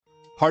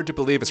Hard to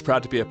Believe is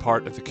proud to be a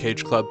part of the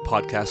Cage Club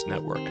podcast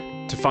network.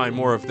 To find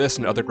more of this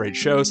and other great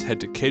shows, head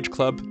to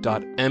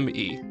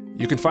cageclub.me.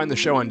 You can find the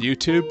show on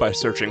YouTube by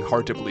searching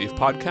Hard to Believe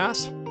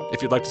Podcast.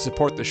 If you'd like to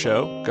support the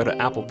show, go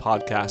to Apple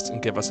Podcasts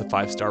and give us a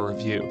 5-star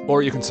review.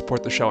 Or you can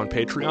support the show on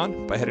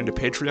Patreon by heading to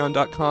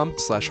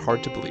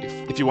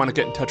patreon.com/hardtobelieve. If you want to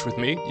get in touch with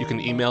me, you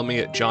can email me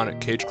at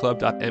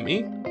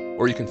john@cageclub.me,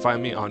 or you can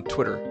find me on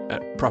Twitter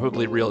at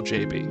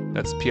probablyrealjb.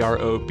 That's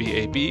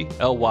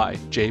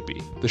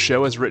PROBABLYJB. The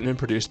show is written and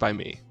produced by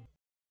me.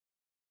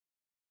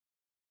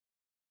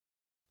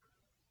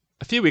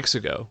 A few weeks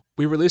ago,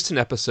 we released an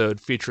episode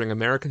featuring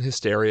American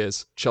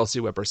Hysteria's Chelsea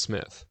Weber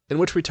Smith, in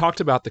which we talked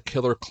about the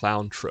killer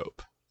clown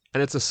trope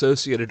and its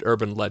associated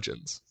urban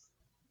legends.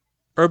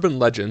 Urban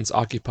legends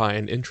occupy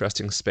an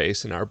interesting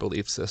space in our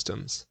belief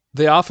systems.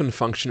 They often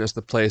function as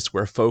the place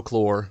where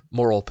folklore,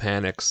 moral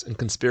panics, and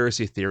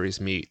conspiracy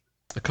theories meet,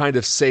 a kind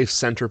of safe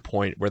center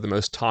point where the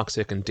most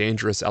toxic and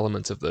dangerous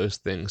elements of those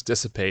things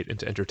dissipate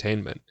into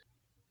entertainment.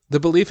 The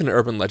belief in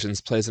urban legends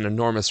plays an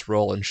enormous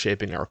role in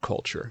shaping our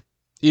culture,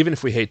 even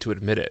if we hate to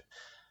admit it.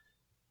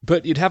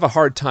 But you'd have a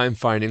hard time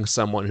finding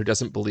someone who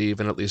doesn't believe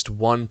in at least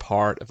one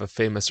part of a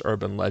famous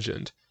urban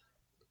legend,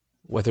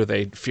 whether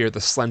they fear the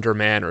Slender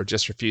Man or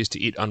just refuse to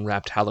eat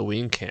unwrapped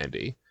Halloween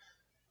candy.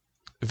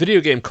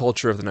 Video game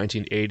culture of the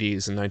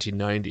 1980s and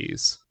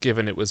 1990s,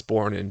 given it was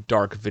born in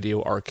dark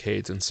video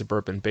arcades and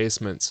suburban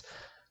basements,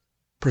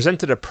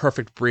 presented a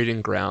perfect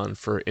breeding ground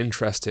for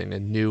interesting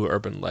and new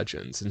urban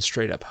legends and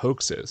straight-up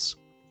hoaxes.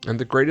 And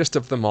the greatest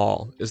of them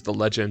all is the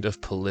legend of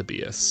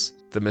Polybius,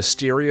 the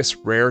mysterious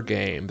rare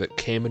game that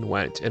came and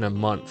went in a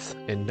month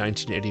in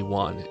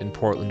 1981 in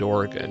Portland,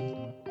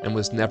 Oregon, and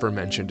was never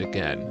mentioned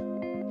again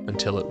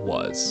until it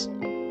was,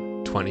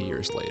 20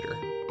 years later.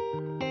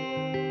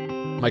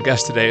 My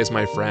guest today is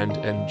my friend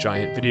and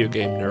giant video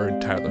game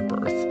nerd, Tyler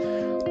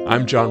Berth.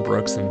 I'm John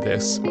Brooks, and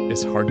this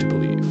is Hard to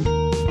Believe.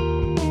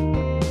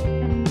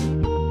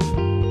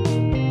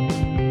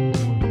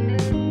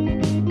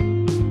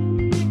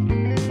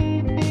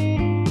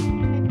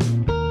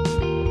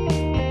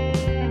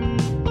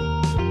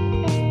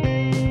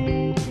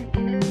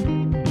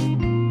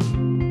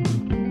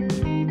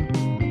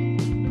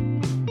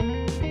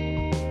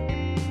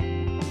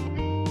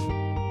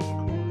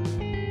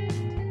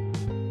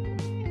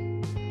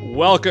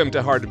 Welcome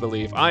to Hard to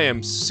Believe. I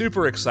am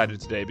super excited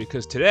today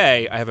because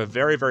today I have a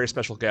very, very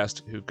special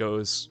guest who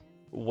goes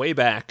way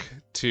back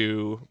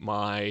to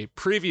my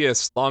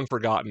previous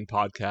long-forgotten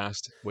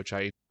podcast, which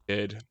I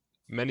did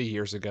many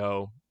years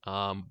ago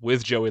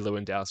with Joey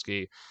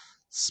Lewandowski,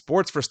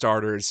 Sports for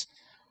Starters,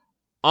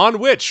 on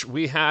which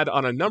we had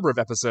on a number of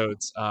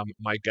episodes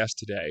my guest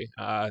today,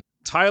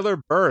 Tyler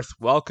Berth.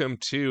 Welcome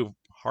to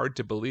Hard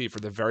to Believe for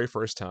the very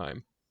first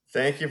time.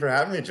 Thank you for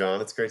having me,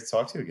 John. It's great to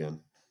talk to you again.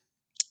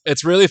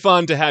 It's really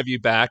fun to have you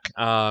back.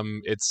 I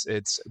don't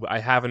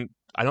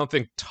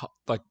think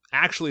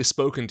actually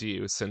spoken to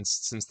you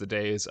since the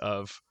days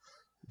of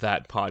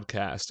that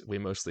podcast. We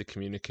mostly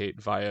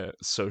communicate via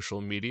social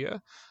media.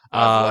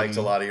 I've liked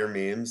a lot of your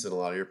memes and a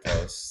lot of your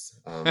posts.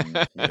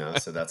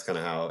 So that's kind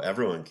of how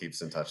everyone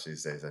keeps in touch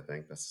these days. I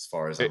think that's as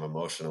far as I'm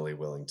emotionally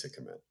willing to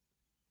commit.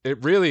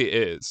 It really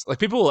is. Like,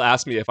 people will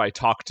ask me if I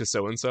talk to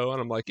so-and-so,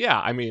 and I'm like, yeah,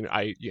 I mean,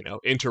 I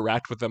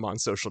interact with them on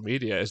social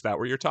media. Is that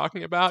what you're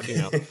talking about?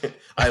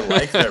 I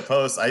like their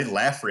posts. I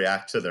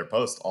react to their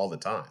posts all the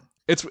time.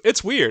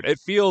 It's weird. It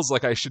feels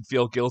like I should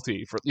feel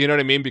guilty for, you know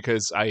what I mean?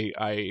 Because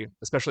I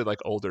especially like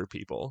older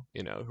people,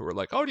 who are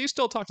like, oh, do you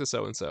still talk to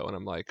so-and-so? And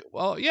I'm like,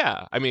 well,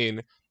 yeah. I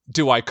mean,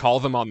 do I call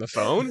them on the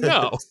phone?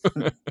 No.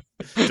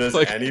 Does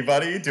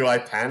anybody? Do I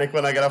panic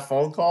when I get a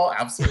phone call?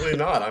 Absolutely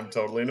not. I'm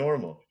totally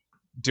normal.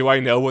 Do I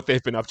know what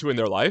they've been up to in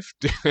their life?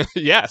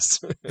 Yes.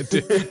 Do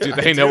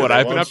they know what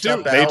I've been up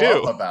to? They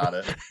do. About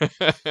it.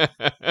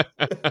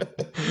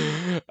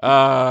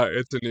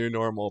 It's a new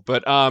normal.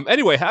 But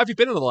anyway, how have you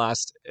been in the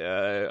last,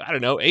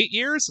 8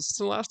 years? This is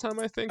the last time,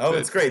 I think. Oh,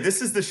 it's great. This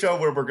is the show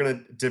where we're going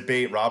to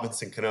debate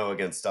Robinson Cano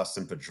against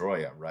Dustin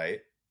Pedroia,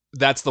 right?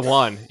 That's the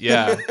one.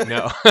 Yeah.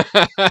 No.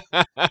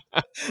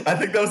 I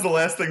think that was the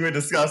last thing we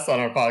discussed on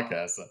our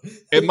podcast.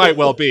 It might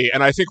well be.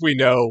 And I think we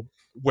know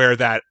where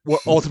that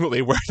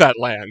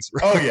lands.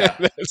 Right? Oh yeah.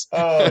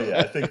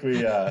 I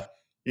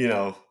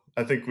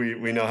think we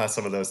we know how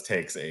some of those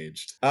takes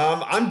aged.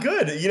 I'm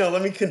good.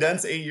 Let me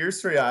condense 8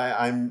 years for you.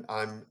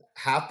 I'm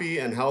happy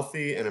and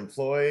healthy and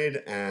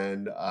employed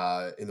and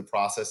in the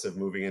process of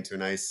moving into a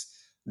nice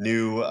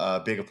new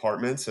big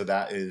apartment. So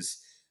that is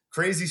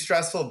crazy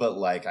stressful,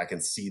 but I can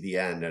see the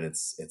end and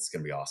it's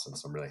gonna be awesome.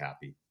 So I'm really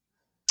happy.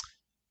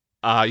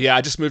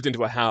 I just moved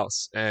into a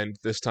house, and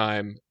this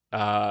time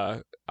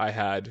I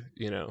had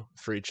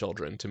 3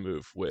 children to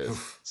move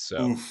with.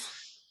 So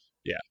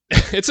yeah,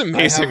 it's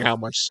amazing how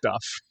much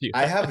stuff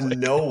I have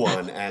no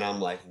one, and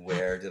I'm like,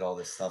 where did all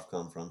this stuff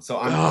come from? So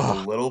I'm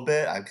a little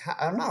bit.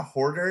 I'm not a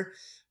hoarder,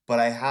 but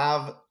I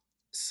have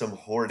some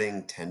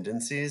hoarding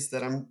tendencies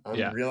that I'm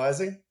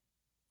realizing,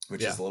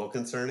 which is a little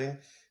concerning.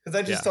 because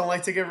I just Yeah. don't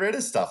like to get rid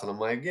of stuff. And I'm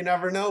like, you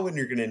never know when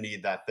you're going to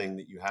need that thing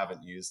that you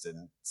haven't used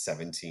in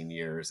 17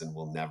 years and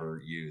will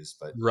never use.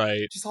 But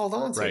Right. just hold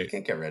on to it. You Right.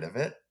 can't get rid of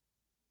it.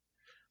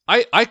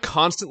 I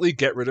constantly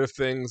get rid of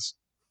things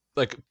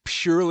like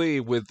purely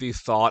with the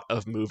thought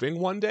of moving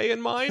one day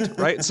in mind,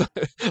 right? So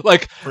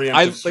like Preemptive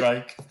I like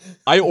strike.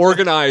 I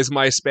organize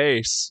my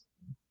space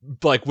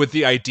like with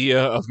the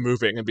idea of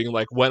moving and being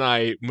like, when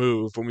we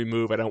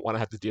move, I don't want to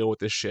have to deal with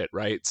this shit,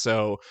 right?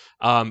 So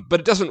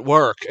but it doesn't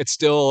work. It's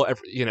still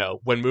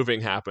when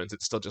moving happens,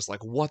 it's still just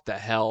like, what the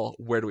hell,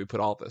 where do we put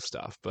all this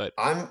stuff? But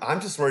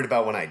I'm just worried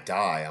about when I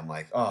die. I'm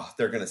like, oh,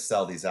 they're gonna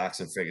sell these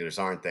action figures,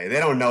 aren't they? They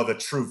don't know the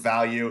true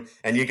value,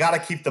 and you got to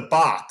keep the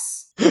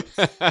box.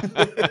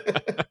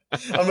 That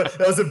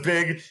was a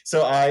big.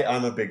 So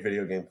I'm a big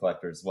video game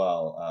collector as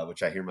well,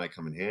 which I hear might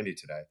come in handy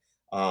today.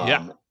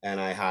 yeah. And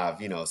I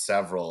have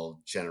several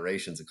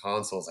generations of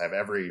consoles. I have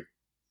every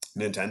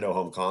Nintendo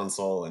home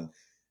console and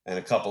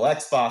a couple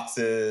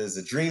Xboxes,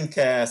 a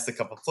Dreamcast, a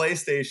couple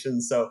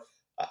PlayStations. So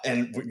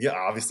and yeah,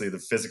 obviously the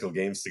physical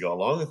games to go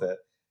along with it.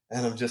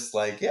 And I'm just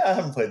like, yeah, I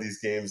haven't played these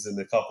games in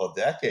a couple of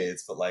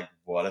decades, but like,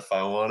 what if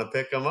I want to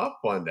pick them up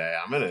one day?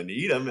 I'm gonna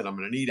need them, and I'm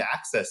gonna need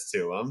access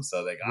to them,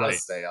 so they gotta Right.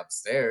 stay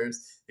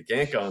upstairs. They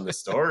can't go in the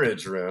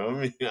storage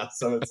room,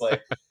 So it's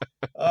like,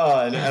 oh,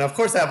 and of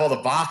course I have all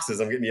the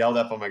boxes. I'm getting yelled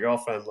at by my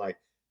girlfriend, like,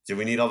 do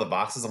we need all the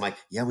boxes? I'm like,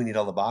 yeah, we need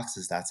all the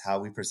boxes. That's how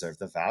we preserve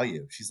the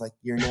value. She's like,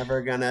 you're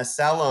never gonna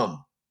sell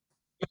them.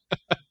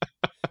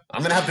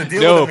 I'm gonna have to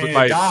deal with No, them but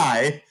when you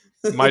die.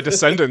 my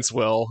descendants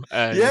will,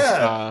 and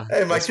Yeah.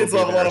 Hey, my this will kids will be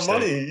have a their lot of estate.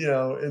 money,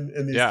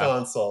 in these Yeah.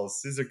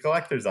 consoles. These are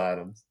collector's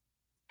items.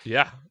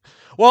 Yeah.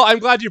 Well, I'm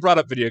glad you brought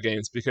up video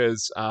games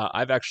because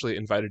I've actually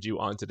invited you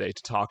on today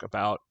to talk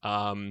about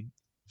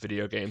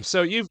video games.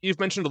 So you've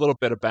mentioned a little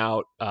bit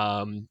about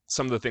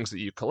some of the things that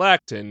you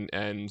collect and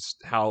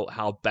how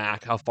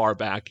far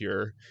back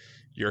your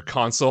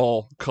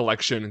console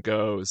collection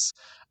goes.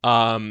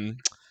 Um,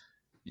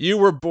 you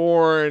were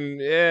born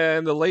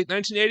in the late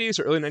 1980s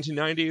or early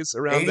 1990s,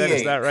 around then,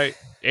 is that 88. right?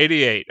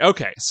 88.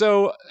 Okay.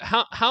 So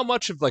how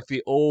much of like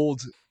the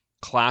old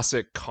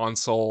classic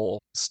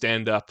console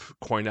stand-up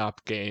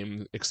coin-op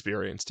game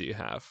experience do you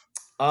have?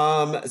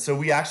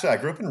 So I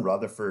grew up in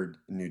Rutherford,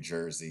 New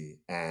Jersey,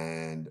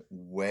 and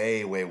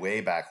way, way, way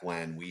back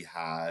when we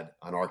had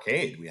an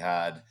arcade. We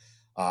had,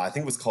 I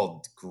think it was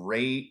called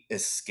Great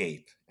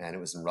Escape, and it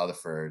was in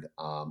Rutherford.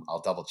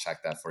 I'll double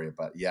check that for you,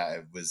 but yeah,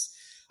 it was.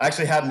 I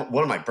actually had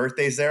one of my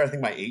birthdays there. I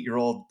think my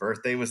 8-year-old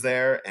birthday was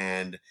there,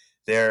 and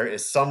there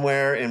is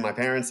somewhere in my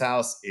parents'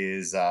 house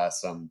is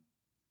some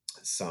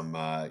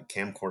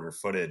camcorder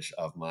footage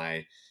of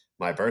my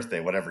birthday,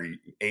 whatever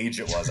age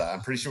it was.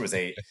 I'm pretty sure it was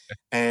 8.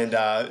 And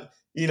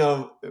we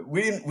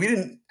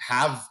didn't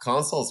have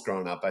consoles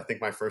growing up. I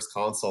think my first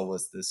console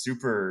was the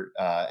Super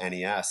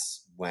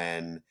NES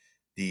when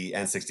the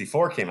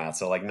N64 came out.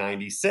 So like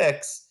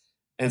 96,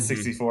 Hmm.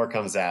 N64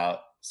 comes out.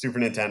 Super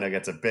Nintendo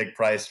gets a big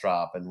price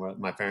drop, and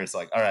my parents are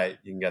like, "All right,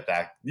 you can get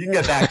that. You can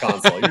get that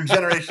console. You're a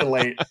generation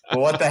late, but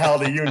what the hell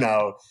do you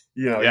know?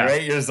 You're Yeah.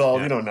 8 years old.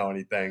 Yeah. You don't know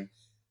anything."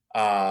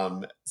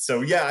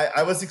 So yeah,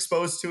 I was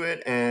exposed to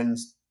it, and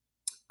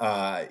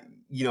uh,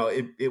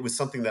 it was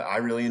something that I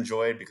really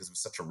enjoyed because it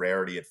was such a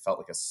rarity. It felt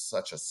like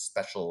such a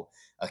special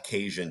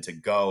occasion to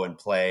go and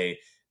play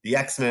the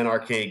X-Men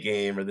arcade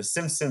game or the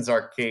Simpsons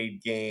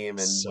arcade game,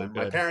 and So when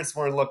my good. parents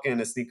weren't looking,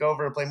 to sneak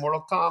over and play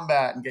Mortal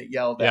Kombat and get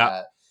yelled Yeah.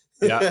 at.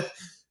 Yeah.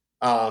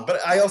 But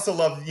I also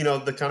love,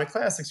 the kind of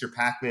classics, your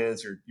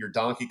Pac-Mans, your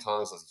Donkey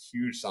Kongs. I was a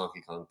huge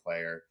Donkey Kong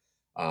player.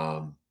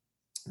 Um,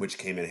 which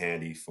came in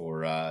handy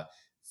for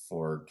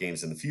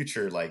games in the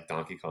future like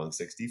Donkey Kong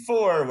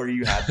 64, where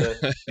you had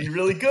to be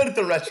really good at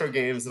the retro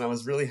games. And I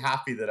was really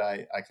happy that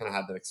I kind of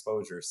had that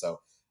exposure. So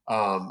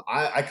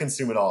I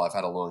consume it all. I've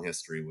had a long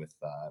history with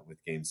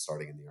games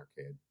starting in the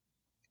arcade.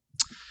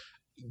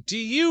 Do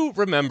you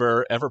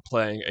remember ever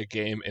playing a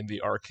game in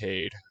the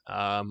arcade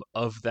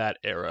of that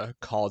era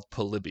called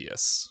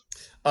Polybius?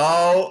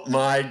 Oh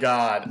my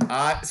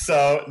God.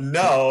 So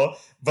no,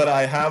 but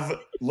I have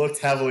looked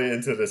heavily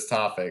into this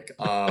topic.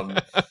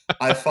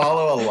 I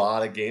follow a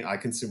lot of I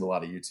consume a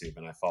lot of YouTube,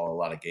 and I follow a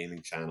lot of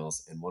gaming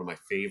channels. And one of my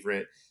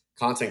favorite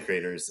content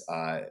creators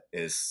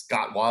is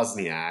Scott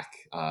Wozniak,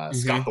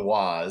 Scott Hmm. the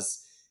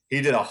Woz.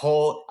 He did a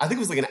whole, I think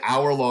it was like an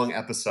hour-long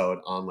episode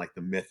on like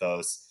the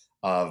mythos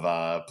of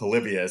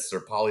Polybius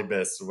or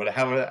Polybus or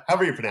whatever,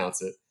 however you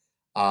pronounce it.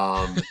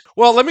 Um,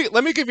 Well, let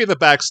me give you the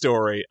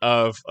backstory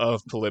of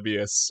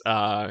Polybius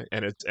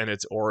and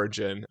its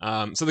origin.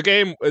 So the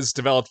game was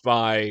developed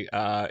by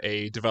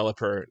a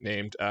developer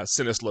named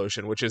Sinus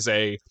Lotion, which is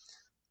a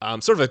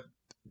sort of a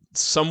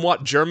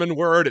somewhat German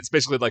word. It's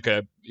basically like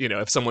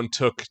if someone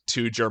took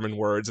two German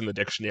words in the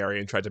dictionary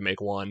and tried to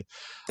make one.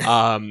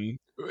 Um,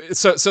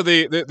 so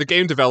the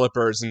game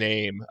developer's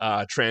name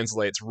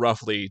translates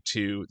roughly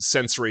to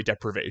sensory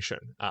deprivation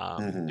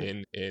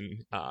mhm.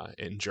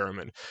 in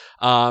German.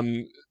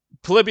 Um,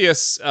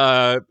 Polybius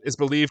is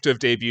believed to have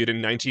debuted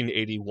in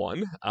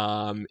 1981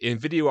 in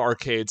video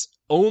arcades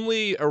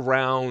only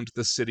around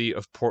the city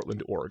of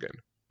Portland, Oregon.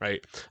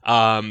 right?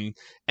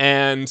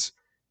 And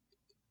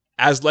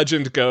as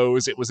legend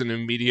goes, it was an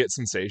immediate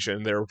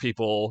sensation. There were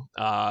people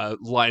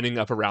lining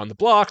up around the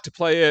block to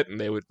play it, and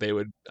they would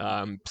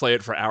play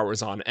it for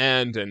hours on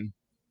end. And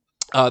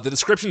the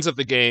descriptions of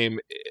the game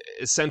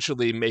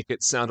essentially make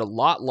it sound a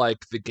lot like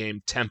the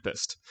game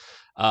Tempest,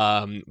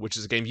 which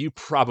is a game you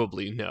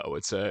probably know.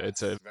 It's a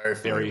Very familiar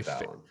very with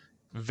that one.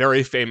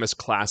 very famous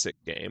classic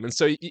game. And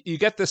so you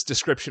get this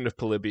description of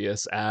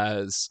Polybius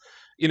as,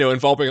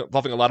 involving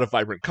a lot of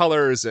vibrant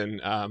colors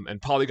and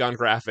polygon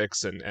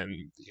graphics, and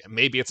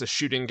maybe it's a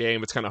shooting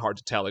game. It's kind of hard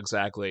to tell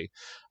exactly.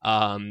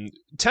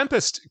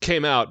 Tempest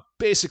came out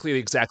basically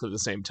exactly the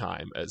same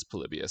time as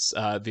Polybius,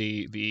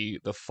 the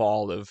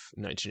fall of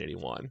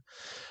 1981.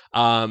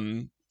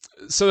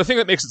 So the thing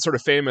that makes it sort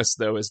of famous,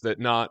 though, is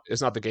not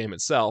the game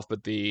itself,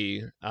 but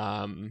the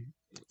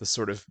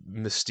sort of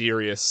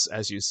mysterious,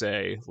 as you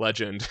say,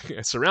 legend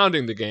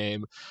surrounding the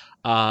game.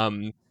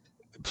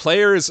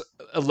 Players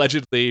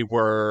allegedly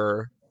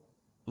were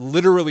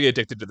literally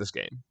addicted to this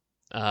game,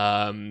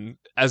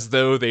 as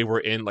though they were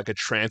in like a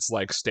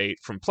trance-like state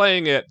from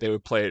playing it. They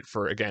would play it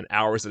for, again,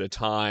 hours at a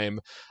time.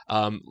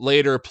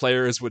 Later,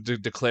 players would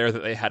declare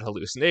that they had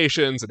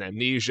hallucinations and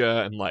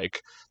amnesia and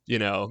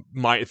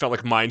it felt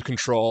like mind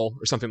control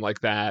or something like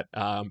that.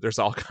 There's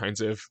all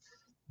kinds of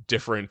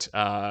different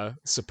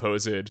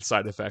supposed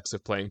side effects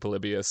of playing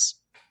Polybius.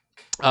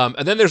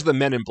 And then there's the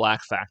Men in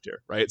Black factor,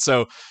 right?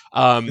 So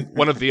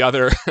one of the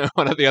other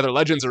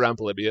legends around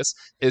Polybius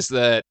is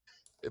that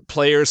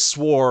players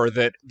swore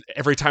that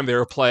every time they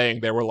were playing,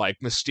 there were like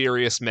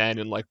mysterious men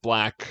in like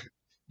black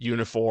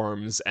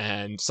uniforms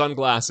and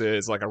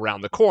sunglasses like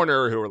around the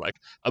corner who were like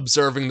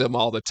observing them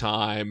all the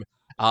time,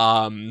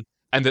 and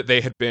that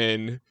they had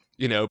been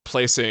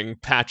placing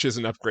patches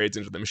and upgrades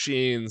into the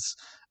machines.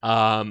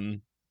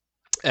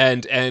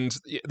 And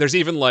there's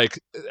even like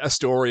a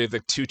story of the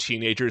two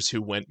teenagers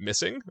who went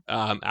missing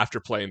after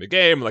playing the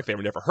game, like they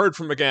were never heard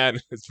from again.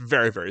 It's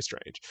very, very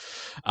strange.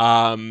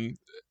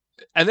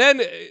 And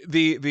then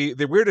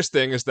the weirdest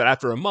thing is that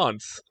after a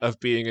month of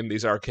being in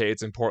these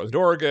arcades in Portland,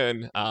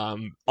 Oregon,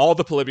 all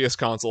the Polybius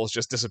consoles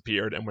just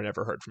disappeared and were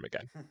never heard from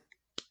again.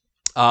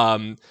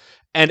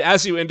 And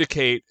as you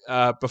indicate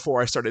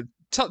before I started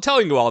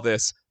telling you all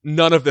this,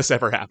 none of this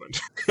ever happened.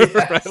 Yes.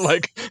 Right?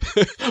 Like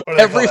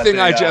everything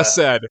I just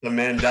said. The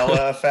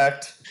Mandela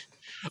effect.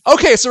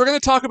 Okay, so we're going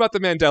to talk about the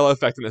Mandela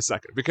effect in a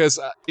second, because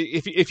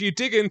if you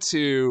dig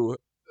into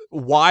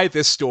why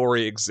this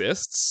story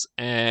exists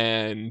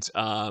and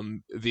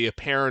the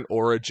apparent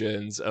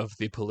origins of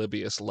the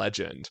Polybius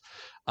legend,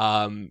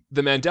 the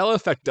Mandela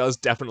effect does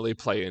definitely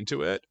play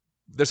into it.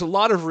 There's a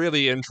lot of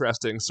really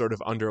interesting sort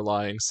of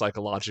underlying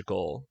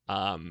psychological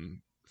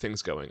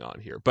things going on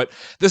here, but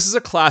this is a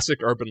classic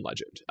urban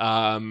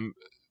legend.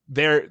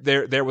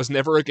 There was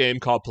never a game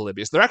called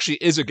Polybius. There actually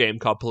is a game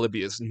called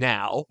Polybius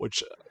now,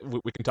 which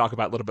we can talk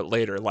about a little bit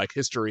later, like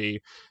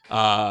history,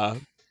 sort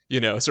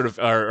of,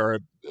 or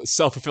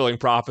self-fulfilling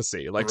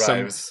prophecy. Like right,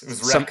 it was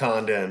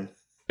retconned in.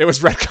 It was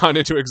retconned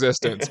into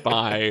existence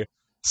by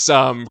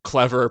some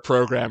clever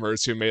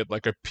programmers who made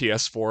like a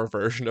PS4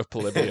 version of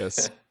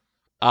Polybius.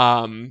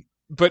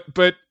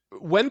 But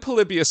when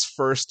Polybius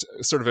first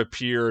sort of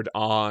appeared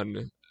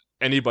on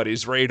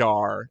anybody's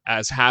radar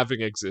as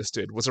having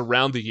existed was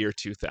around the year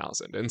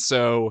 2000. And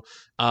so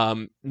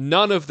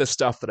none of the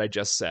stuff that I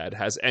just said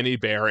has any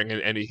bearing in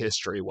any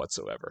history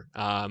whatsoever.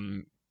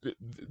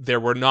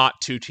 There were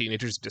not two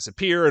teenagers who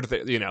disappeared.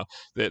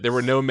 There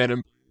were no Men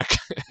in Black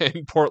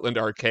in Portland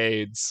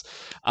arcades.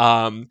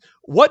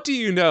 What do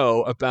you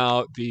know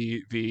about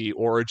the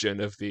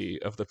origin of the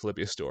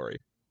Polybius story?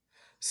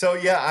 So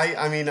yeah,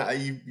 I mean,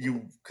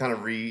 you kind of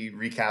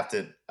recapped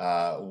it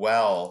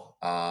well.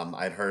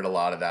 I'd heard a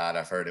lot of that.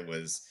 I've heard it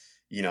was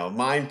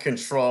mind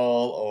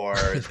control or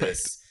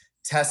this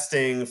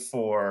testing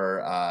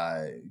for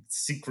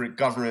secret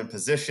government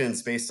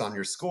positions based on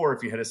your score.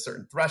 If you hit a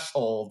certain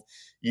threshold,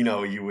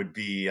 you would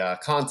be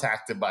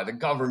contacted by the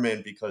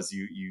government because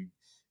you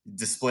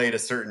displayed a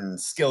certain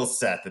skill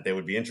set that they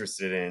would be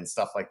interested in,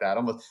 stuff like that.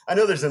 Almost, I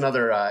know there's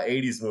another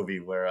 80s movie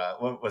where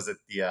what was it,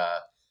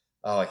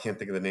 oh, I can't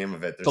think of the name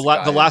of it. The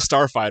Last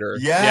Starfighter.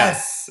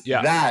 Yes,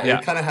 yeah. That. Yeah.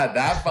 It kind of had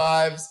that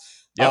vibes.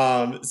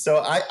 Yep. So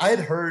I had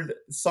heard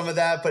some of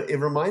that, but it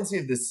reminds me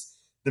of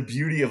the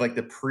beauty of like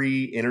the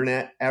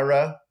pre-internet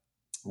era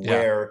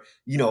where,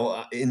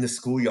 in the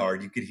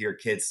schoolyard, you could hear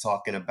kids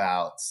talking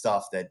about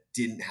stuff that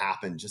didn't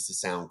happen just to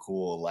sound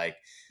cool. Like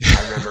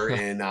I remember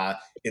in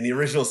the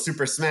original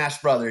Super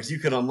Smash Brothers, you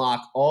could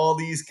unlock all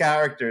these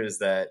characters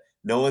that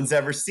no one's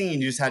ever seen.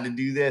 You just had to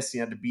do this.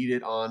 You had to beat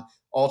it on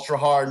ultra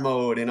hard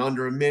mode in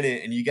under a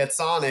minute, and you get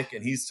Sonic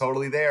and he's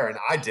totally there. And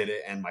I did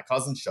it and my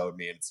cousin showed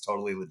me and it's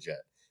totally legit.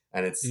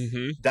 And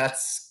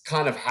that's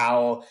kind of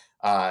how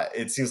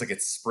it seems like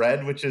it's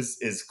spread, which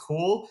is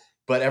cool,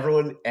 but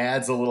everyone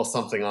adds a little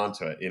something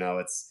onto it.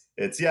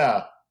 It's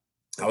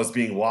I was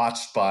being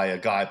watched by a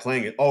guy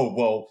playing it. Oh,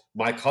 well,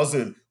 my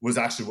cousin was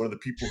actually one of the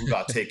people who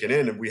got taken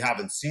in and we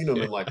haven't seen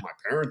him. And like, my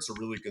parents are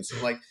really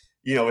concerned. Like,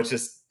 which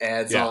just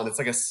adds Yeah, on. It's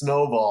like a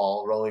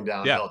snowball rolling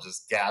yeah, downhill,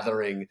 just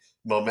gathering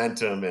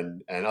momentum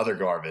and other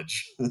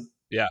garbage.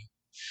 yeah.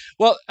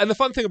 Well, and the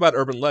fun thing about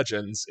urban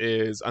legends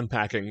is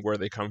unpacking where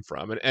they come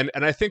from. And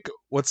I think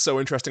what's so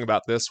interesting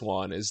about this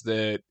one is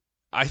that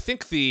I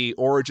think the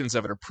origins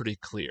of it are pretty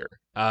clear.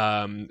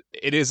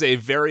 It is a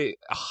very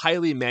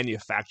highly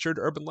manufactured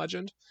urban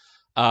legend,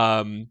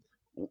 um,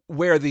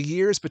 where the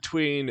years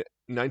between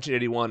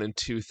 1981 and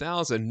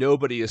 2000,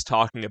 nobody is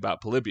talking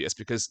about Polybius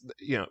because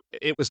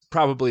it was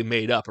probably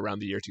made up around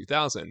the year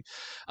 2000.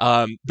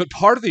 But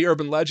part of the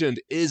urban legend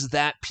is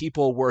that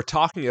people were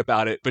talking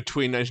about it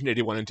between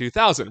 1981 and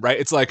 2000, right?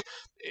 It's like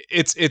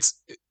it's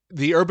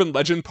the urban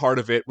legend part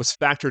of it was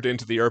factored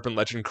into the urban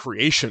legend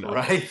creation of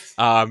it.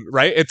 Right.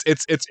 Right?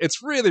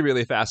 It's really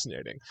really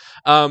fascinating.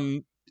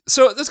 Um,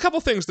 so there's a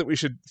couple things that we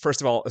should first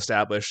of all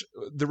establish.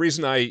 The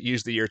reason I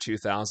use the year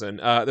 2000,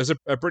 there's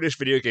a British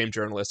video game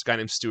journalist, a guy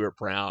named Stuart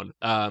Brown.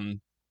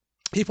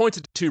 He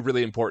pointed to two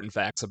really important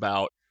facts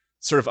about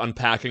sort of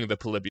unpacking the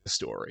Polybius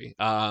story.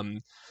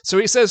 So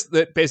he says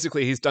that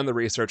basically he's done the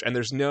research and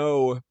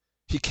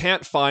he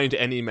can't find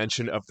any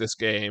mention of this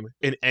game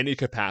in any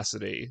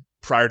capacity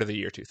prior to the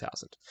year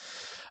 2000.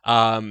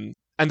 And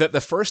that the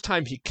first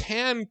time he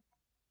can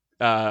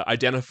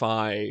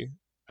identify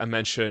a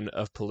mention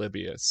of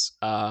Polybius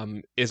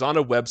is on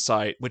a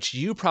website which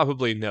you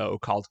probably know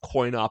called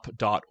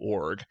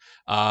coinop.org,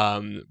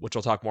 which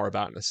I'll talk more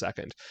about in a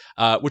second,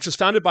 which was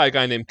founded by a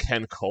guy named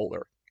Ken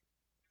Kohler.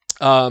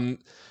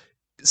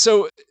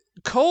 So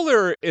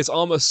Kohler is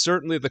almost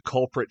certainly the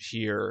culprit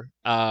here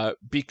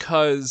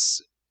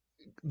because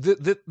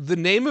the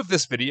name of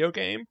this video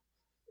game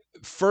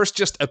first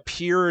just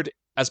appeared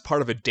as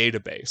part of a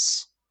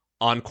database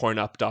on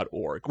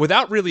coinup.org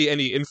without really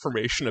any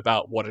information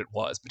about what it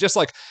was, but just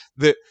like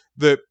the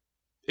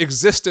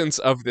existence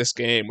of this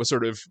game was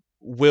sort of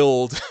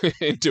willed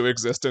into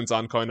existence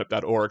on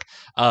coinup.org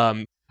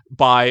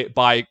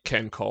by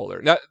Ken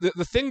Kohler. Now,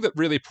 the thing that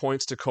really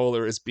points to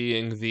Kohler as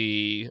being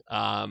the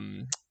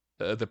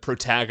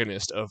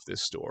protagonist of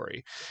this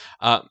story,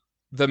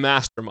 the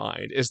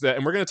mastermind, is that,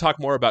 and we're going to talk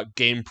more about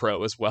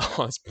GamePro as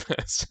well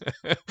as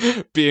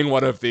being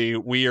one of the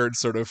weird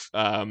sort of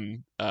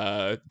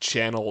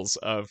channels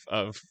of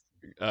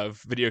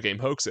video game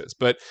hoaxes.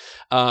 But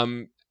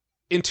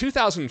in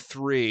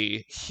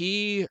 2003,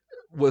 he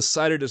was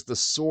cited as the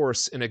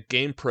source in a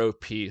GamePro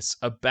piece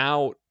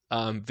about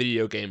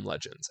video game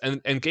legends,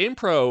 and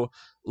GamePro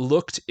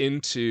looked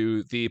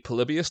into the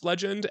Polybius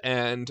legend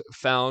and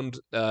found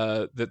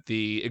that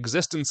the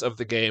existence of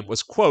the game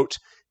was, quote,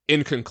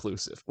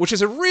 inconclusive, which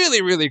is a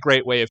really, really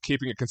great way of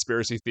keeping a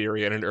conspiracy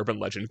theory and an urban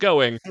legend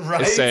going, is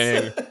Right.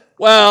 saying,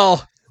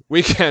 well,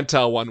 we can't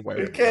tell one way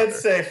We or the can't other.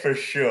 say for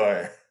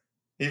sure.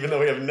 Even though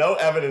we have no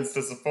evidence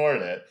to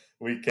support it,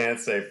 we can't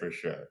say for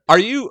sure. Are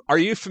you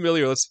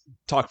familiar? Let's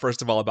talk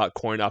first of all about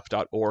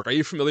coinup.org. Are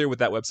you familiar with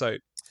that website?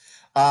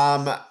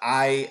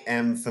 I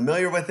am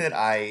familiar with it.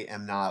 I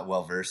am not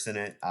well versed in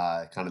it.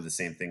 Kind of the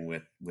same thing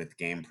with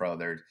GamePro.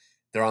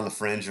 They're on the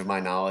fringe of my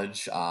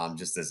knowledge.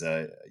 Just as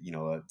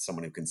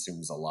someone who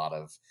consumes a lot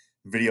of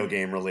video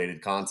game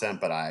related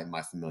content, but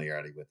my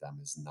familiarity with them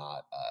is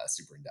not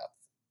super in depth.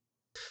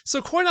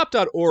 So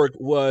coinup.org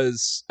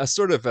was a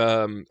sort of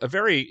a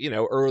very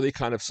early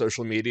kind of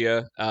social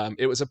media.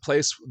 It was a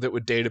place that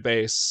would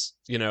database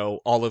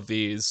all of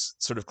these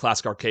sort of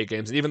classic arcade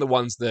games, and even the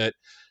ones that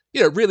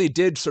really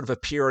did sort of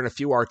appear in a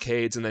few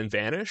arcades and then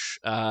vanish,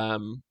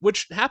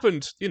 which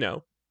happened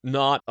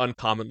not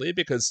uncommonly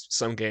because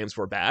some games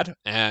were bad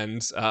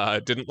and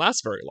didn't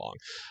last very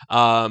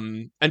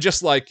long. And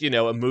just like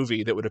a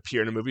movie that would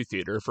appear in a movie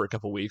theater for a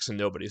couple weeks and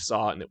nobody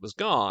saw it and it was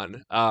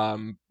gone.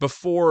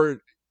 Before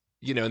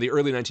in the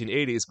early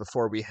 1980s,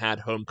 before we had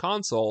home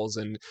consoles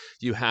and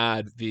you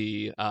had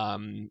the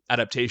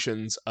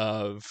adaptations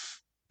of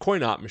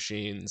coin-op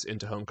machines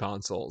into home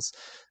consoles,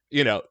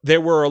 there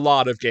were a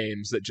lot of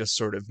games that just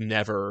sort of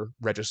never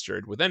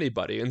registered with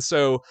anybody. And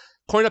so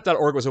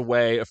coinup.org was a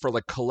way for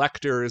like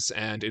collectors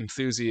and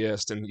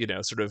enthusiasts and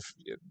sort of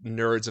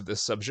nerds of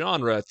this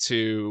subgenre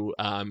to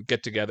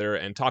get together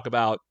and talk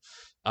about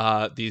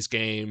these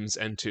games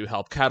and to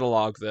help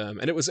catalog them.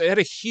 And it had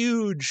a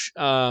huge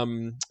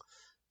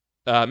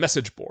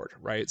message board,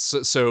 right?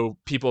 So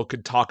people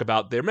could talk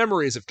about their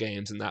memories of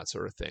games and that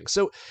sort of thing.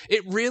 So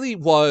it really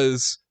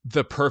was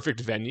the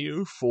perfect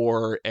venue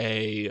for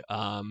a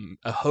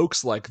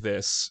hoax like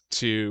this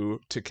to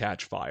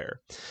catch fire.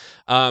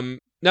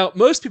 Now,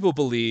 most people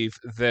believe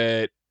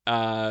that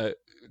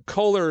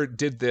Kohler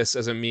did this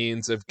as a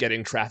means of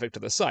getting traffic to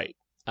the site.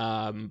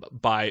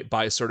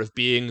 By sort of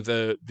being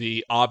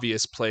the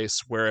obvious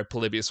place where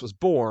Polybius was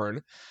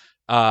born,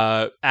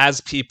 as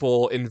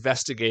people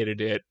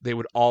investigated it, they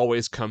would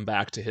always come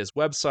back to his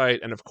website,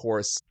 and of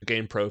course, the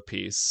GamePro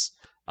piece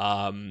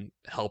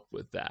helped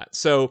with that.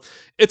 So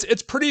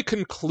it's pretty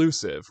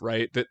conclusive,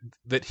 right?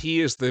 That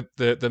he is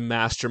the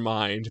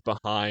mastermind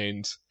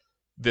behind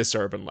this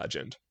urban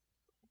legend.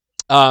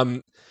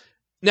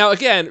 Now,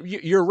 again,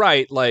 you're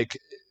right. Like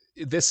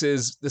this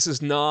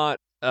is not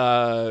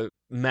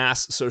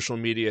mass social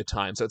media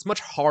time, so it's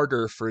much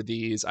harder for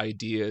these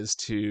ideas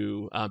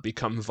to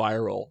become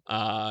viral,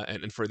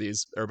 and for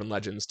these urban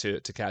legends to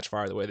catch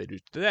fire the way they do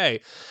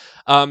today.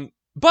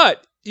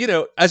 But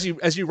as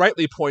you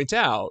rightly point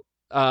out,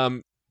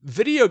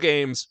 video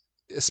games,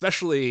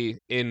 especially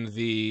in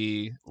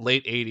the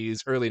late 80s,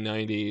 early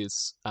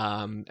 90s,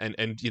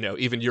 and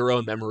even your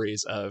own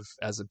memories of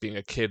being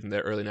a kid in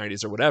the early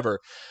 90s or whatever,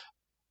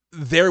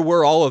 there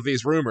were all of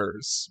these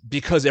rumors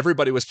because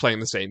everybody was playing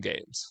the same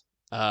games.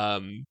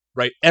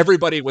 Right?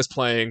 Everybody was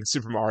playing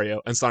Super Mario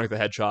and Sonic the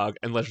Hedgehog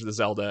and Legend of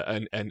Zelda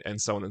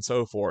and so on and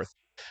so forth.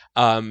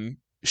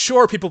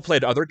 Sure, people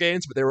played other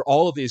games, but there were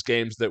all of these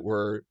games that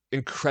were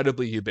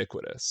incredibly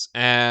ubiquitous.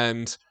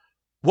 And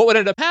what would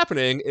end up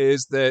happening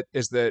is that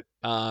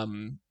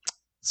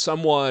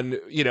someone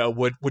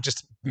would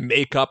just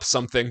make up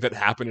something that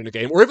happened in a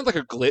game, or even like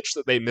a glitch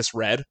that they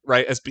misread,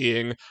 right, as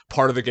being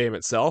part of the game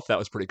itself. That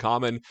was pretty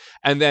common.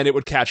 And then it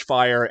would catch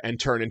fire and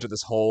turn into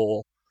this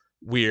whole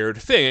weird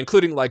thing,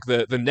 including like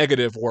the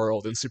negative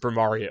world in Super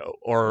Mario,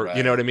 or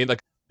you know what I Right. mean?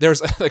 Like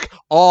there's like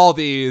all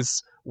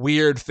these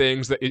weird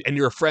things that, and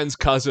your friend's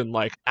cousin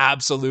like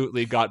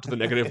absolutely got to the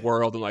negative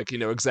world and like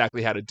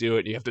exactly how to do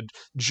it. You have to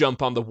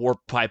jump on the warp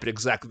pipe at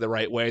exactly the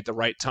right way at the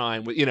right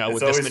time with It's with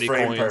this always many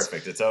frame coins.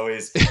 perfect. It's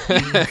always you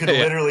could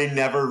Yeah. literally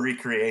never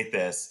recreate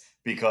this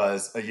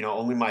because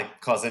only my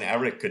cousin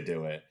Eric could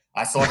do it.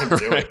 I saw him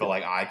do it, Right. but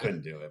like I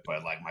couldn't do it.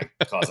 But like my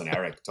cousin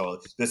Eric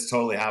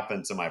totally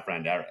happened to my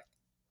friend Eric.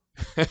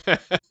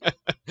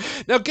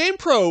 Now,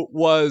 GamePro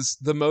was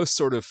the most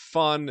sort of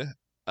fun,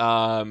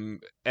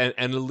 and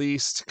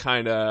least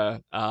kind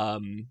of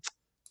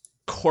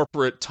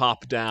corporate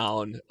top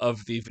down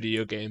of the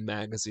video game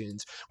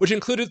magazines, which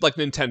included like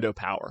Nintendo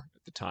Power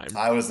at the time.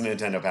 I was a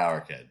Nintendo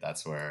Power kid.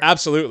 That's where,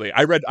 Absolutely,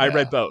 I read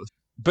yeah, both,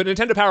 but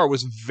Nintendo Power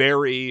was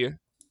very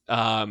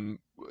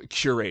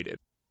curated,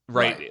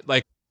 right. right?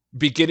 Like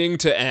beginning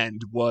to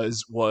end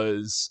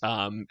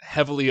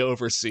heavily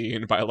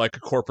overseen by like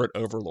corporate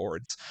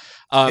overlords.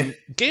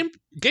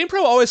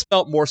 GamePro always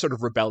felt more sort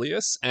of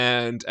rebellious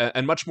and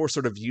much more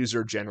sort of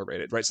user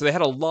generated, right? So they had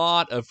a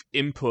lot of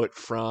input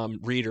from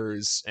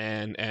readers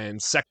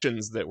and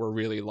sections that were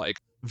really like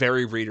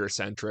very reader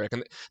centric,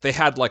 and they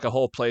had like a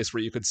whole place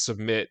where you could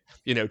submit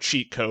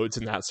cheat codes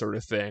and that sort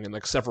of thing, and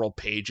like several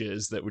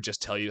pages that would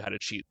just tell you how to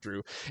cheat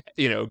through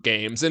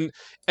games, and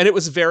it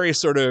was very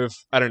sort of,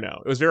 I don't know,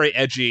 it was very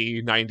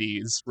edgy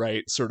 90s,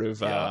 right, sort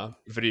of Yeah.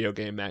 video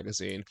game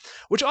magazine,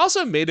 which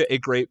also made it a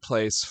great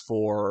place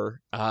for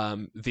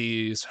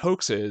these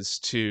hoaxes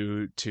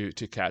to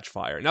catch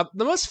fire. Now,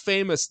 the most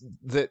famous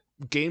that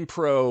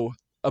GamePro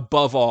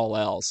above all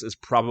else is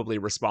probably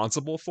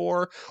responsible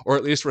for, or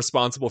at least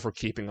responsible for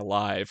keeping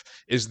alive,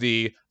 is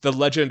the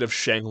legend of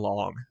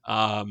Shenlong,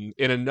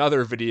 in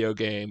another video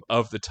game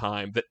of the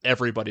time that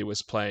everybody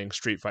was playing,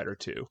 Street Fighter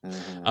 2.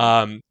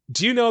 Mhm.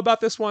 Do you know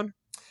about this one?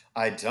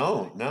 I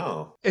don't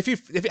know. If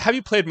have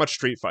you played much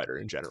Street Fighter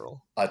in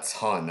general? A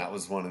ton. That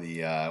was one of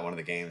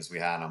the games we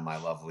had on my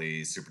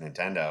lovely Super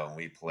Nintendo, and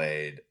we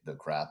played the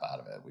crap out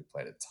of it. We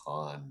played a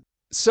ton.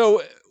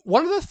 So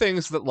one of the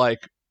things that like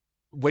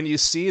when you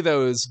see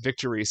those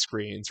victory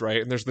screens,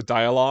 right, and there's the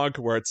dialogue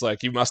where it's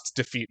like you must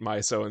defeat my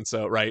so and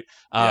so, right,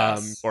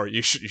 Yes. or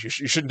you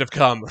shouldn't have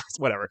come,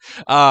 whatever.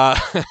 Uh,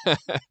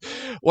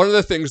 one of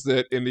the things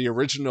that in the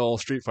original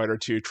Street Fighter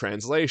 2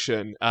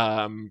 translation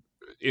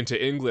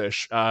into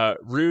English,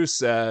 Ryu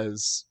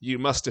says, "You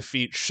must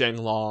defeat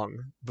Shenlong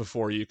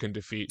before you can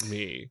defeat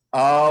me."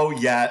 Oh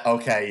yeah.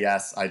 Okay.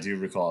 Yes, I do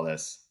recall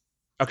this.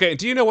 Okay,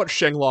 do you know what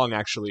Shenlong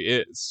actually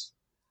is?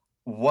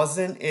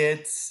 Wasn't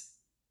it?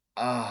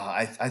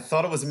 I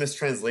thought it was a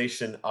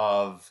mistranslation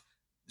of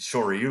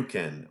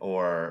Shoryuken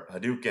or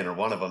Hadouken or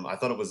one of them. I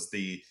thought it was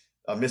the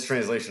a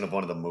mistranslation of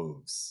one of the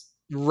moves.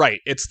 Right.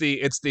 It's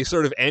the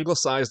sort of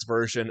anglicized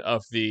version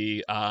of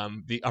the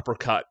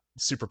uppercut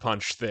super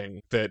punch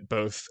thing that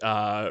both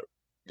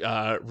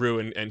Rue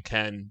and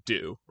Ken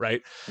do,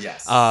 right?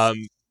 Yes. Um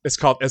it's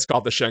called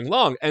the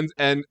Shenlong,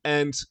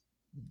 and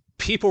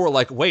people were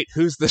like, "Wait,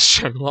 who's this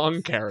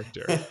Shenlong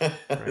character?"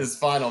 Right? His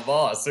final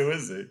boss. Who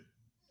is he?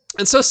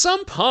 And so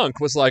some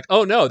punk was like,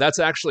 "Oh no, that's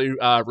actually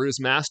Rue's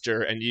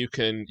master, and you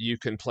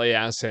can play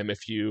as him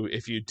if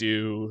you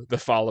do the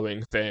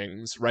following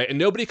things, right?" And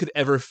nobody could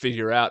ever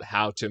figure out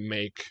how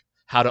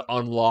to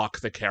unlock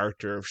the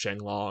character of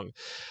Shenlong.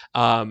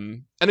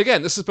 And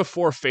again, this is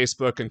before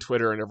Facebook and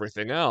Twitter and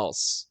everything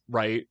else,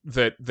 right?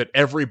 That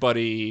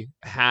everybody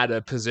had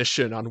a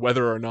position on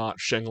whether or not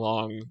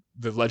Shenlong,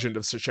 the legend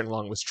of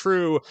Shenlong, was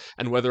true,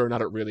 and whether or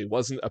not it really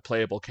wasn't a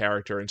playable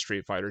character in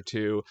Street Fighter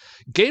 2.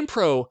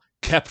 GamePro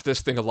kept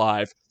this thing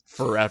alive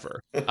forever.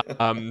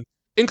 Um,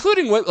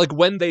 Including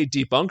when they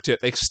debunked it,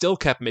 they still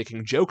kept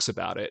making jokes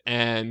about it,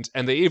 and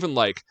they even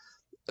like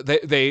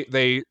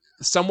they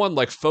someone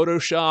like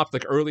Photoshop,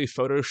 like early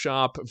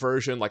Photoshop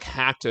version, like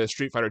hacked a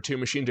Street Fighter 2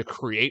 machine to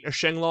create a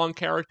Shenlong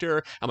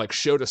character and like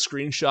showed a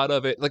screenshot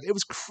of it. Like it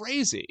was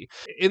crazy.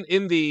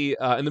 In the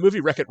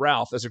movie Wreck-It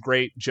Ralph, there's a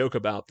great joke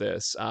about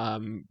this.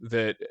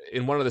 That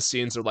in one of the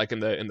scenes, they're like in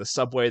the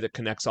subway that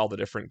connects all the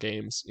different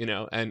games,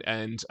 and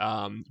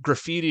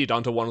graffitied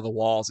onto one of the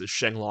walls is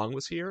Shenlong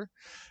was here.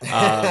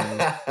 Um,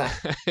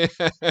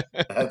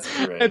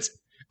 That's great. it's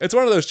it's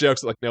one of those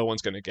jokes that like no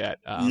one's gonna get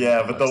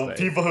Yeah, but unless the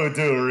they people who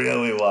do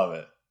really love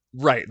it.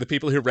 right the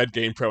people who read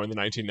GamePro in the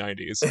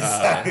 1990s.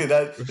 Exactly.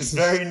 That is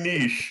very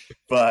niche,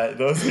 but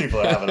those people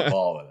are having a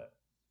ball with it.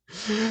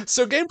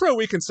 So GamePro,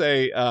 we can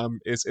say,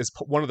 is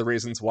one of the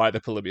reasons why the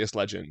Polybius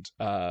legend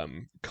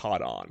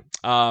caught on.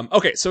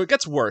 Okay, so it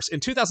gets worse. In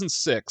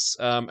 2006,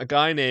 a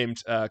guy named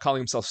calling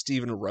himself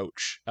Stephen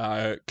Roach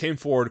came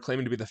forward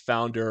claiming to be the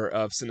founder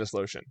of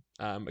Sinistlotion.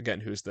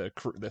 Again, who's the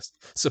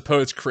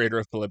supposed creator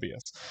of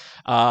Polybius.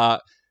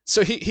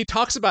 So he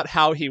talks about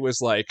how he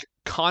was like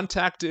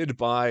contacted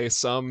by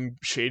some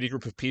shady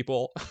group of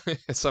people,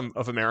 some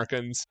of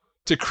Americans,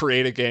 to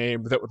create a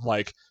game that would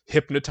like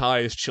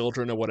hypnotize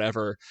children or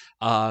whatever.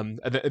 And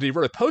he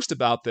wrote a post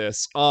about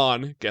this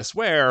on, guess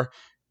where,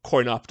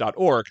 coinop.org.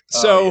 Oh, you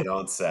So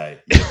don't say.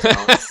 You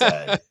don't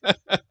say.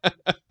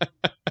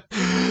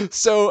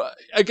 so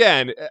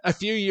again, a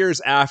few years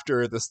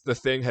after the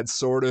thing had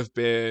sort of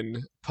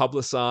been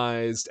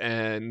publicized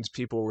and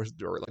people were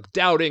like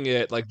doubting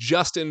it, like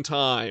just in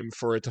time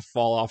for it to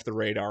fall off the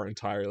radar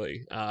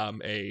entirely,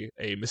 a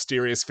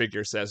mysterious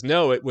figure says,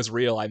 "No, it was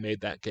real. I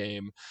made that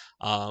game.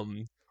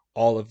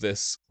 All of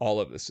this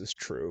is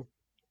true."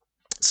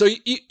 So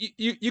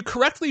you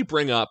correctly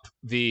bring up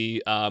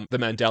the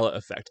Mandela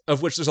effect,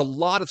 of which there's a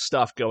lot of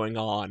stuff going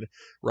on,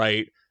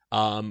 right?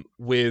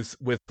 With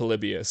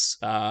Polybius,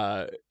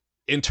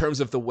 in terms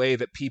of the way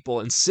that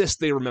people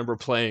insist they remember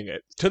playing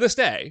it. To this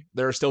day,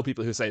 there are still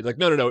people who say like,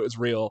 no, it was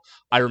real.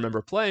 I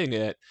remember playing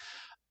it.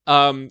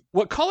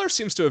 What Color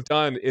seems to have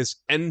done is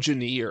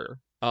engineer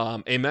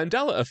a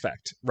Mandela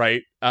effect,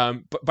 right?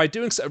 But by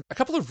doing a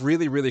couple of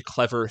really, really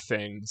clever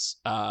things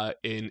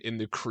in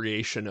the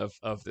creation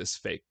of this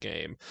fake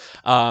game.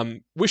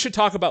 We should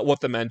talk about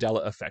what the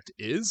Mandela effect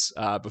is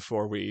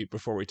before we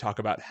talk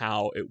about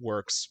how it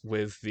works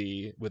with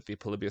the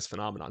Polybius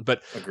phenomenon.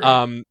 But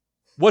Agreed.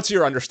 what's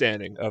your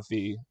understanding of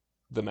the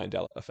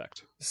Mandela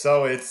effect?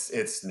 So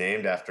it's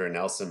named after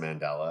Nelson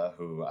Mandela,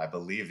 who I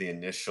believe the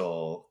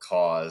initial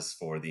cause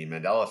for the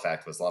Mandela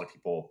effect was a lot of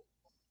people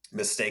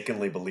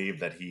mistakenly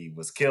believed that he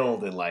was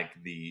killed in like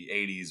the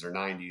 80s or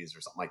 90s or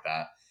something like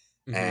that,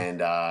 Mm-hmm.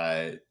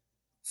 and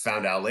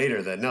found out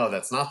later that no,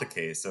 that's not the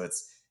case. So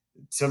it's,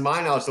 to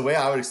my knowledge, the way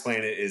I would explain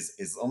it is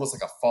almost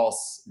like a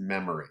false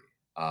memory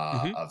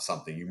Mm-hmm. of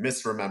something. You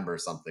misremember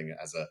something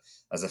as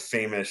a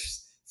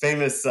famous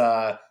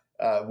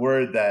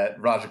word that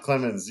Roger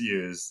Clemens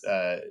used,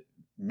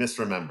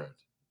 misremembered,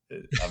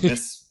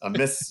 a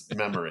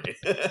mismemory.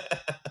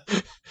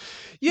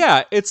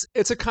 Yeah, it's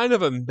a kind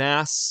of a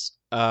mass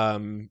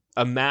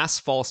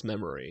false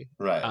memory.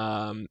 Right.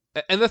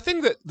 And the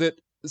thing that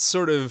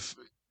sort of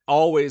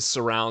always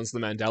surrounds the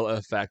Mandela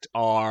effect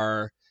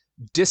are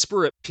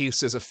disparate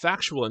pieces of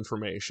factual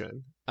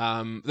information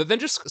that then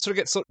just sort of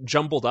get so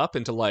jumbled up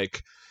into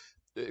like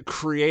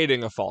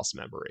creating a false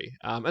memory.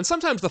 And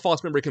sometimes the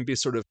false memory can be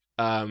sort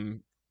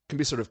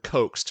of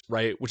coaxed,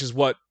 right? Which is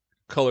what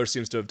Color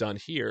seems to have done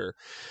here.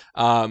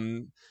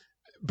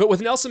 But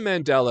with Nelson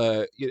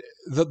Mandela,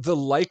 the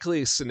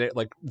likely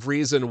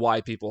reason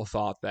why people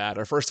thought that,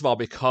 or first of all,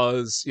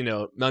 because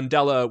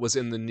Mandela was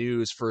in the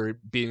news for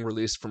being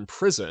released from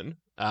prison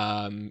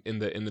in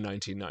the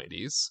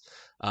 1990s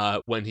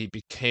when he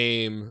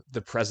became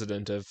the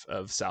president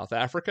of South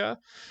Africa,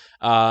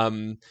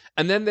 and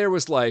then there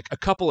was like a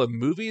couple of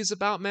movies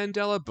about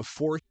Mandela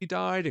before he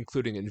died,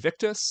 including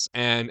Invictus,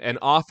 and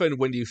often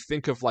when you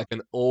think of like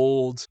an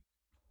old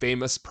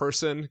famous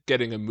person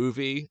getting a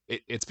movie,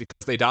 it's because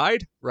they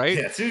died, right?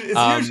 Yeah, it's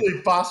Um,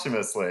 usually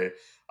posthumously.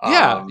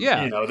 yeah.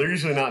 They're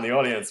usually not in the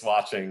audience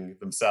watching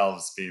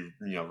themselves be,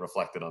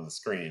 reflected on the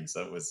screen.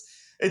 So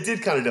it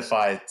did kind of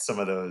defy some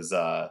of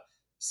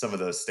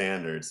those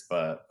standards.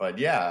 But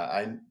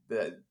yeah,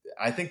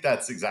 I think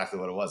that's exactly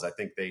what it was. I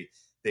think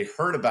they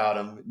heard about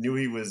him, knew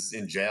he was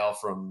in jail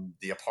from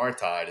the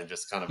apartheid, and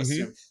just kind of Hmm.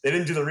 assumed. They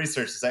didn't do the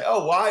research to say,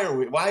 oh,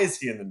 why is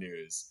he in the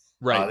news?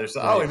 Right, He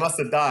right. must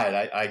have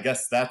died. I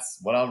guess that's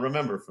what I'll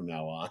remember from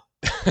now on.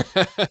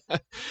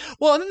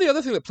 Well, and then the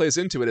other thing that plays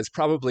into it is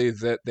probably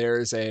that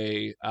there's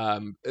that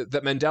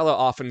Mandela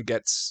often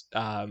gets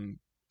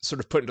sort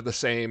of put into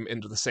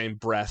the same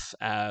breath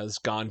as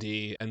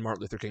Gandhi and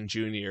Martin Luther King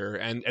Jr.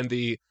 and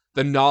the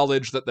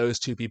knowledge that those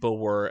two people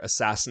were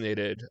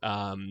assassinated,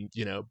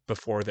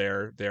 before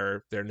their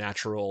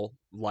natural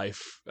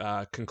life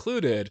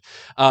concluded.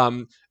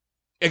 Um,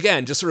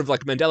 again, just sort of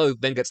like Mandela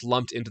then gets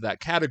lumped into that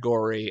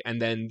category,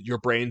 and then your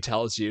brain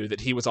tells you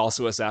that he was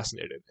also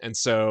assassinated. And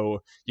so,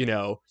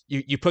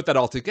 you put that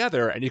all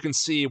together, and you can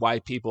see why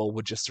people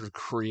would just sort of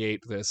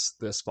create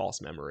this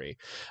false memory.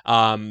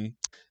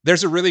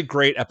 There's a really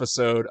great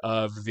episode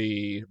of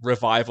the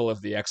revival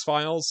of the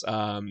X-Files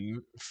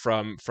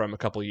from a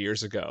couple of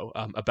years ago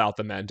about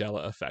the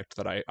Mandela effect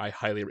that I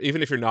highly,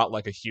 even if you're not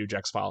like a huge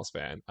X-Files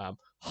fan,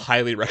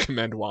 highly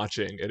recommend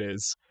watching. It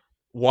is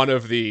one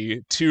of the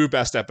two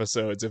best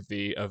episodes of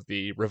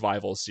the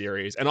revival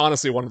series, and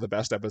honestly one of the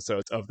best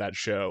episodes of that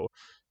show,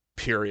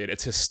 period.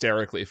 It's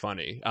hysterically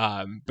funny,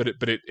 but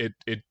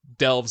it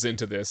delves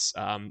into this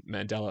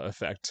Mandela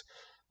effect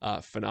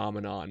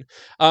phenomenon.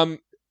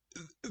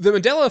 The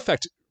Mandela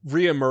effect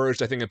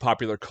reemerged, I think, in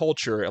popular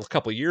culture a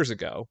couple years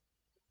ago,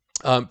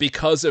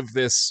 because of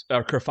this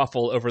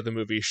kerfuffle over the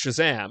movie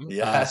Shazam,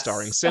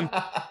 starring Yes. Sin.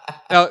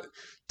 Now,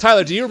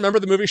 Tyler, do you remember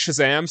the movie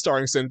Shazam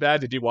starring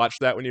Sinbad? Did you watch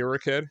that when you were a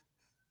kid?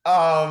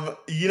 I'm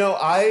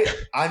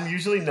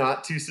usually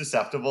not too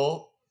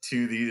susceptible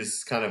to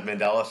these kind of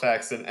Mandela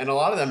effects, and a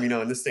lot of them,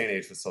 in this day and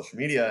age with social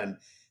media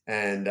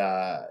and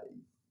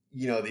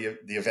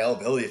the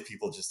availability of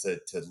people just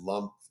to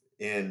lump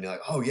in,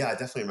 like, oh yeah, I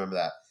definitely remember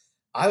that.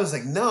 I was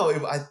like, no,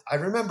 I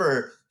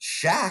remember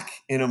Shaq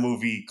in a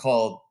movie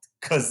called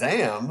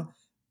Kazam,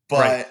 but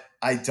Right.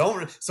 I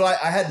don't. So I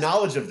had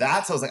knowledge of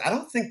that. So I was like, I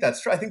don't think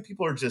that's true. I think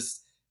people are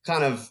just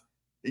kind of,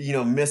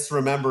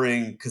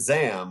 misremembering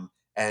Kazam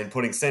and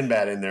putting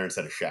Sinbad in there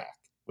instead of Shaq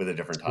with a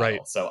different title.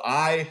 Right. So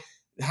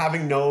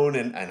having known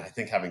and I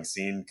think having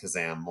seen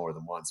Kazam more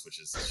than once, which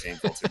is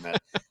shameful to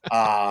admit,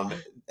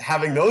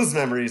 having those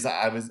memories,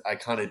 I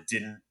kind of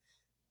didn't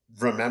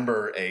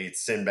remember a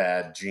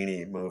Sinbad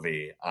genie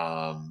movie,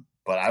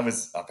 but I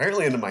was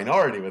apparently in the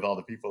minority with all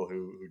the people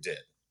who did.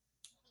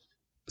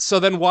 So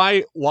then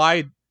why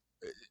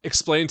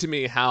explain to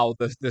me how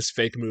this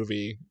fake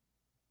movie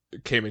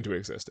came into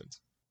existence?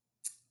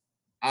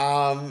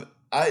 I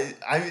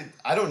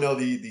don't know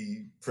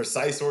the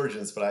precise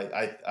origins, but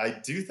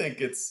I do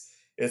think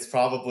it's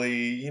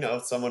probably,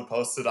 someone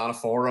posted on a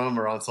forum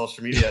or on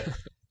social media.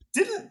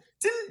 Didn't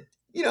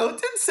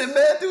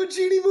Sinbad do a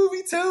genie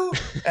movie too?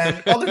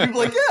 And other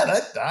people like, yeah,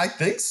 I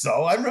think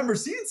so. I remember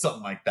seeing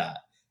something like that.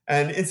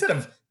 And instead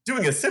of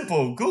doing a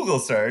simple Google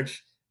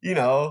search,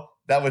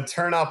 that would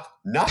turn up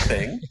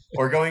nothing,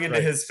 or going into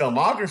Right. his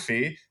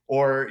filmography,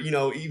 or,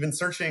 even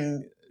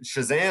searching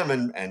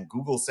Shazam and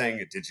Google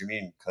saying, did you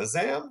mean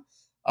Kazam?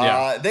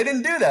 Yeah. They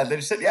didn't do that. They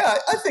just said, yeah,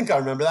 I think I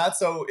remember that.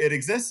 So it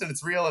exists and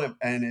it's real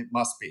and it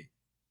must be.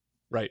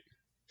 Right.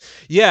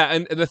 Yeah,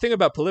 and the thing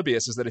about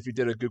Polybius is that if you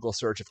did a Google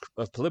search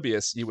of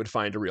Polybius, you would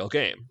find a real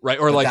game, right?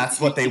 Or But like, that's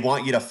what they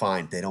want you to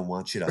find. They don't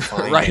want you to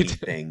find right.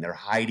 anything. They're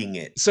hiding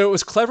it. So it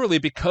was cleverly,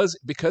 because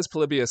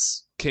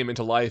Polybius came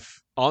into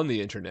life on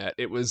the internet.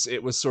 It was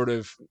sort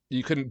of,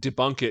 you couldn't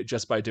debunk it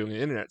just by doing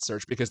an internet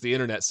search because the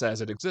internet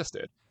says it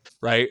existed,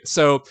 right?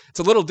 So it's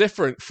a little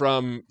different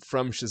from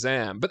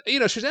Shazam. But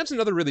Shazam's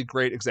another really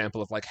great example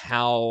of like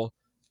how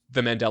the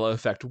Mandela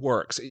effect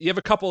works. You have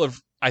a couple of,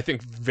 I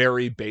think,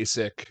 very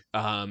basic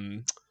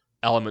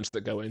elements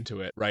that go into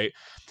it, right?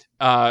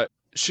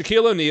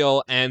 Shaquille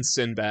O'Neal and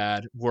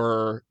Sinbad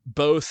were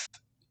both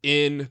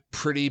in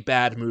pretty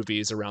bad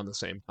movies around the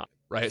same time,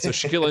 right? So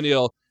Shaquille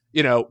O'Neal,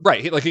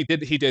 right,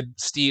 he did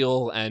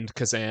Steel and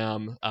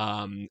Kazam,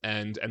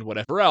 and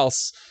whatever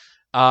else.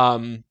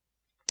 And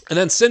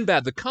then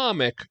Sinbad the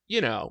comic,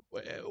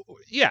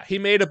 yeah, he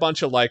made a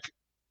bunch of like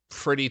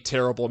pretty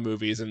terrible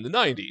movies in the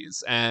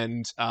 90s,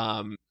 and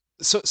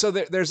so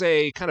there's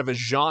a kind of a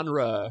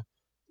genre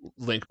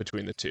link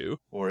between the two.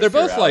 Or They're if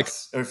you're both like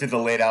Alex, or if you're the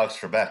late Alex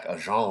Trebek, a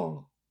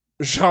genre.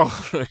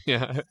 genre.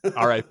 Yeah,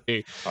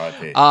 R.I.P.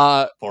 R.I.P.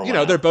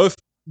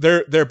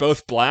 They're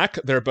both black.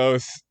 They're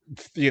both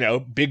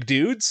big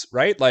dudes,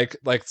 right? Like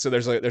so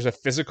there's a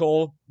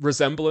physical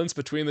resemblance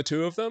between the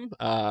two of them.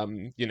 I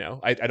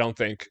don't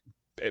think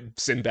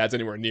Sinbad's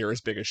anywhere near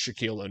as big as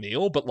Shaquille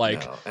O'Neal, but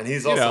like, no. And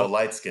he's also a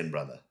light-skinned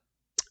brother.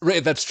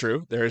 Right, that's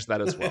true. There is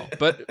that as well.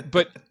 But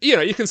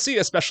you can see,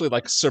 especially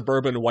like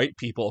suburban white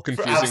people,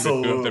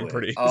 confusing the two of them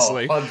pretty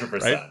easily.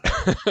 100%.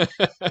 Right?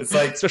 It's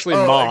like, especially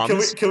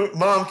moms.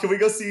 Mom, can we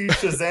go see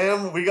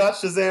Shazam? We got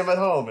Shazam at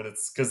home, and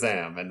it's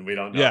Kazam, and we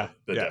don't know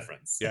the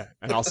difference. Yeah,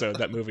 and also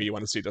that movie you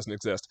want to see doesn't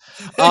exist.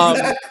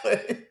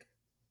 Exactly.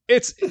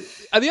 It's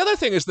the other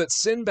thing is that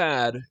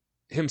Sinbad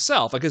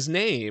himself, like his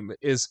name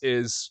is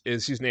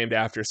he's named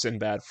after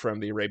Sinbad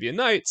from the Arabian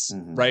Nights,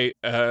 right?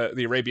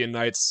 The Arabian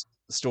Nights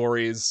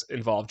stories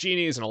involve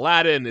genies, and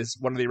Aladdin is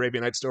one of the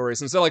Arabian Nights stories,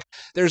 and so like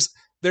there's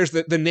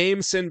the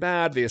name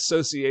Sinbad, the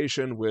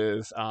association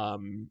with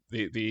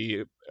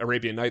the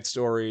Arabian Night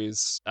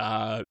stories,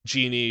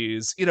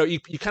 genies. You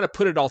kind of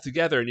put it all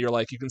together, and you're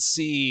like, you can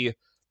see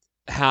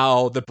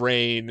how the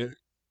brain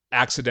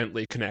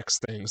accidentally connects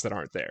things that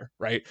aren't there,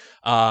 right?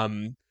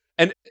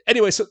 And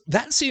anyway, so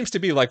that seems to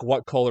be like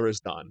what Koller has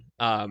done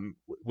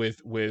with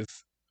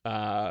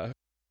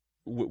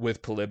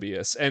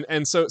Polybius,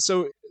 and so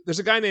there's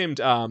a guy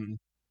named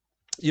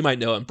You might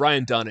know him,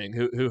 Brian Dunning,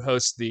 who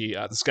hosts the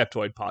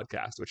Skeptoid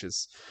podcast, which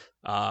is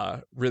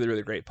really,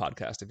 really great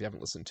podcast if you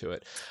haven't listened to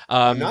it.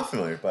 I'm not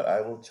familiar, but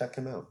I will check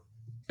him out.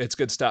 It's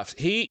good stuff.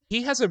 He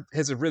has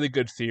a really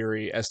good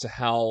theory as to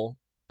how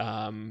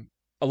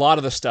a lot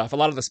of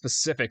the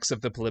specifics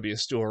of the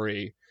Polybius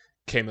story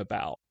came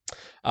about.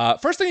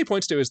 First thing he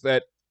points to is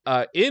that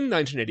in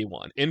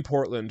 1981, in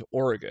Portland,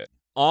 Oregon,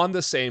 on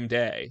the same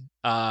day,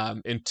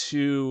 in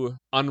two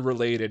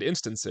unrelated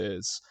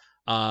instances,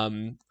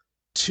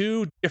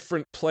 two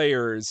different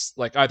players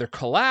like either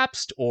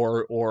collapsed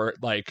or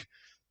like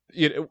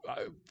you know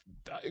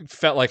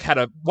felt like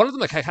one of them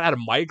like had a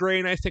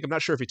migraine. I think I'm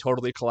not sure if he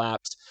totally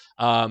collapsed.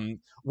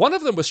 One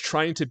of them was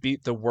trying to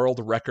beat the world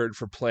record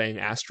for playing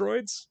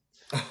Asteroids.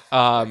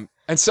 And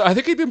so I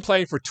think he'd been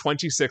playing for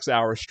 26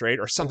 hours straight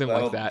or something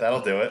like that.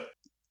 That'll do it.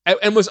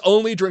 And was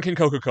only drinking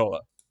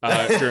Coca-Cola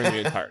during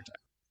the entire time.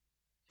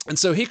 And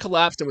so he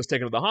collapsed and was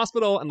taken to the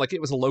hospital, and like it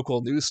was a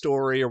local news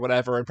story or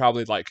whatever, and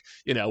probably like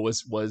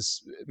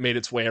was made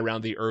its way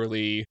around the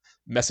early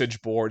message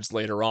boards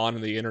later on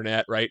in the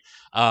internet, right?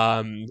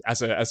 As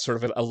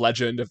sort of a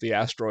legend of the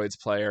Asteroids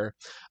player.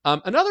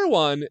 Another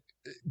one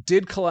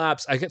did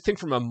collapse, I think,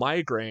 from a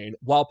migraine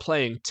while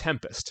playing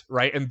Tempest,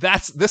 right? And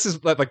that's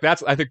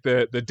I think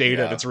the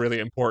data that's really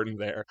important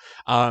there.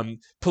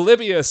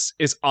 Polybius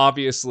is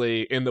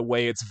obviously, in the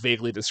way it's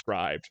vaguely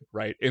described,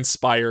 right,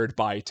 inspired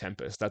by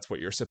Tempest. That's what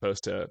you're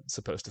supposed to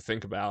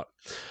think about.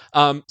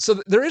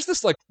 So there is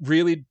this like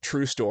really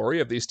true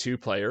story of these two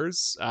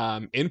players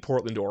in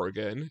Portland,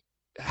 Oregon,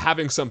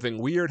 having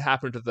something weird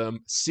happen to them,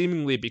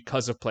 seemingly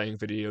because of playing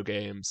video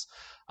games.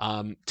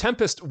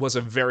 Tempest was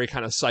a very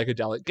kind of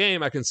psychedelic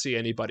game. I can see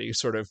anybody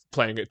sort of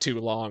playing it too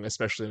long,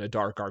 especially in a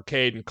dark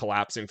arcade, and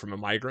collapsing from a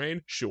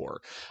migraine. Sure.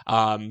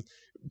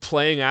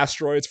 Playing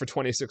Asteroids for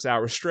 26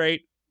 hours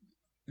straight,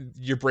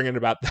 you're bringing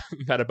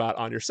that about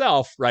on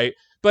yourself, right?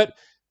 But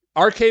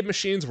arcade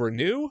machines were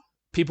new.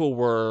 People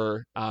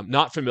were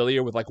not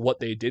familiar with like what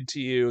they did to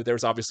you. There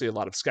was obviously a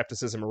lot of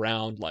skepticism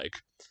around like,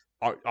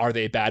 are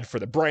they bad for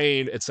the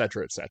brain, et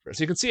cetera, et cetera.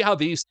 So you can see how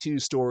these two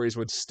stories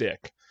would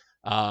stick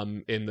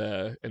in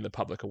the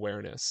public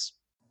awareness.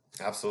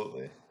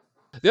 Absolutely.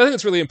 The other thing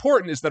that's really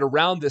important is that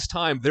around this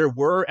time there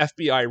were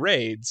FBI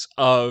raids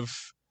of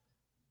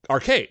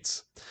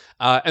arcades,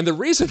 and the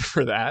reason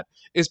for that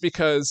is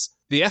because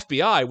the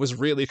FBI was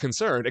really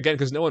concerned, again,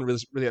 because no one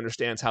really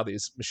understands how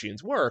these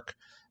machines work,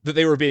 that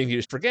they were being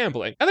used for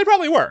gambling. And they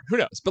probably were. Who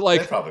knows? But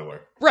like, they probably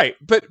were. Right.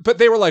 But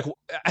they were like,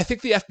 I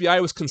think the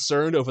FBI was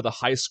concerned over the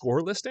high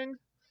score listing,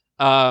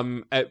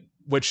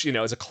 which,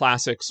 is a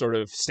classic sort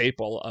of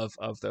staple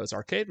of those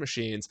arcade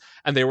machines.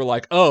 And they were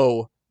like,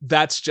 oh,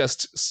 that's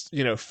just,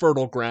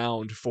 fertile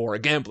ground for a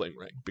gambling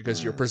ring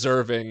because you're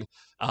preserving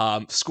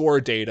score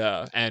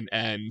data.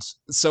 And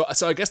so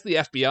I guess the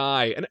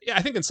FBI, and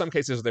I think in some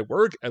cases there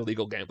were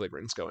illegal gambling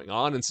rings going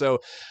on. And so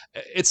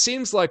it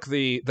seems like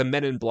the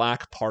Men in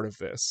Black part of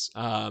this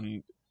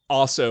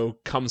also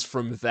comes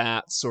from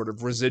that sort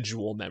of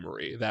residual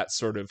memory, that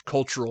sort of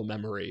cultural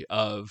memory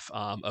of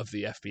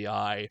the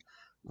FBI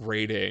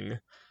raiding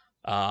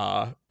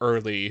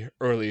early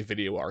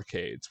video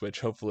arcades, which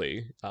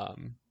hopefully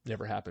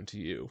never happened to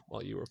you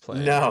while you were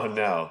playing.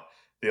 No.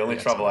 The only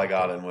trouble I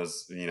got in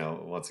was,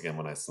 once again,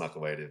 when I snuck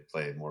away to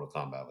play Mortal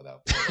Kombat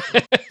without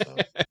playing.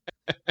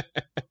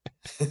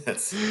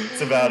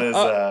 It's about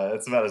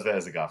as bad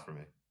as it got for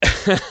me.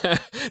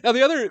 Now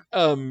the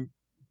other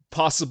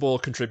possible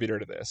contributor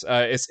to this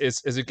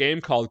is a game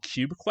called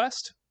Cube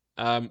Quest,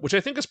 which I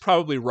think is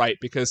probably right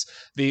because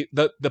the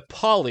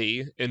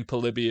poly in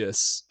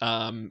Polybius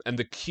and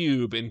the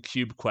cube in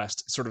Cube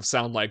Quest sort of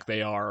sound like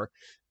they are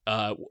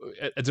a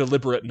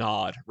deliberate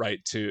nod, right,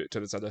 to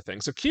this other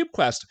thing. So Cube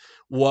Quest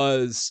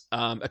was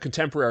a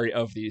contemporary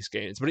of these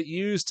games, but it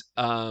used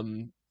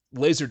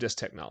Laserdisc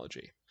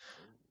technology.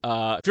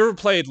 If you ever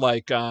played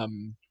like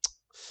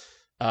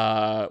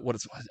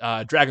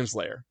Dragon's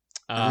Lair,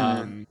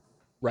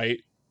 right,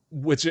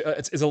 which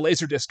is a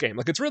Laserdisc game.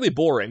 Like, it's really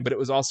boring, but it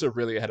was also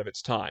really ahead of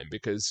its time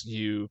because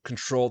you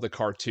control the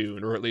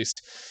cartoon, or at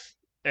least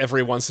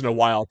every once in a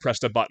while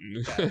pressed a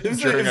button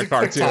during a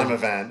cartoon. Quick time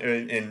event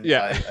in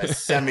a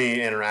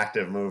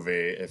semi-interactive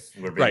movie, if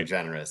we're being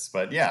generous.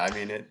 But yeah, I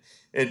mean,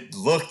 it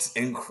looked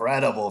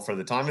incredible for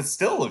the time. It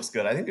still looks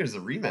good. I think there's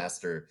a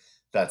remaster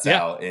that's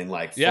out in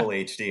like full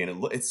HD,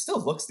 and it still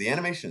looks, the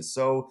animation is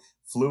so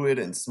fluid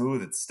and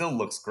smooth. It still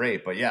looks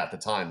great. But yeah, at the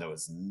time, there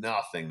was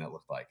nothing that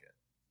looked like it.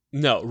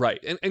 No,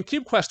 right. And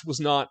Cube Quest was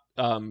not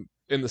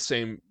in the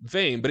same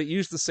vein, but it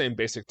used the same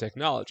basic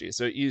technology.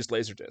 So it used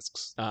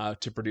Laserdiscs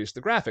to produce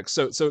the graphics.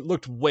 So it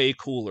looked way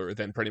cooler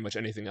than pretty much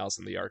anything else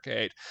in the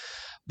arcade.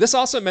 This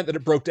also meant that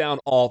it broke down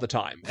all the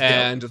time,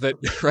 and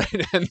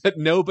that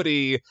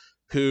nobody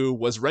who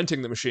was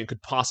renting the machine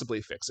could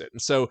possibly fix it.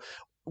 And so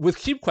with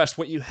Cube Quest,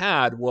 what you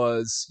had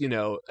was,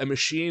 a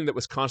machine that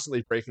was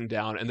constantly breaking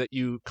down, and that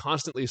you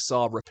constantly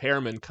saw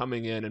repairmen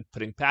coming in and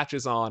putting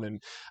patches on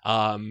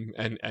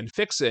and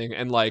fixing,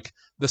 and like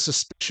the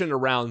suspicion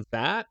around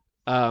that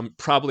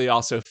probably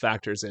also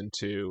factors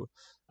into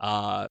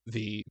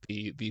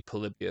the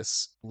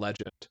Polybius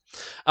legend.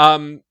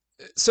 Um,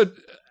 so,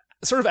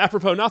 sort of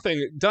apropos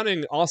nothing,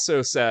 Dunning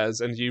also says,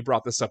 and you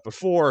brought this up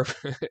before,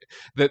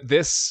 that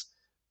these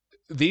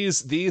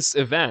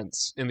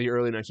events in the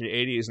early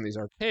 1980s in these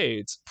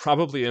arcades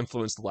probably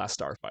influenced The Last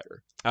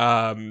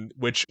Starfighter,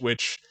 which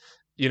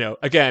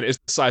again is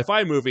a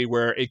sci-fi movie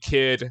where a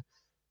kid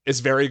is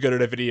very good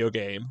at a video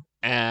game,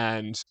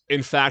 and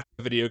in fact,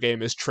 the video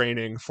game is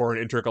training for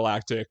an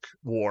intergalactic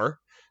war.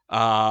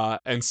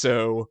 And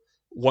so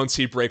once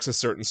he breaks a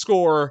certain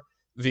score,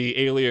 the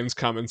aliens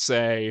come and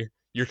say,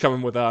 "You're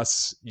coming with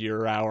us.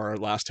 You're our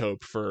last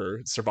hope for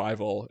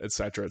survival,"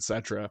 etc.,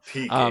 etc.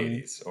 Peak Um,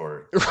 80s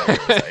or whatever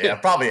was that? Yeah,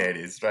 probably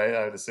 80s, right?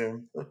 I would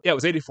assume. yeah, it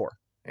was 84.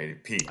 80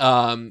 peak.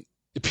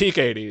 Peak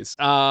 80s,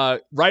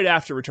 right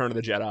after Return of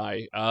the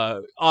Jedi.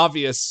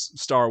 Obvious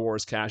Star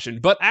Wars cash-in,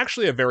 but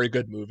actually a very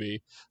good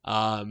movie.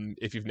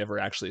 If you've never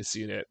actually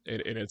seen it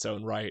in its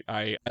own right,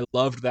 I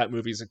loved that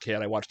movie as a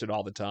kid. I watched it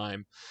all the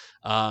time.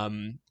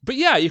 But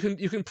yeah, you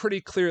can pretty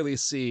clearly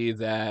see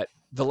that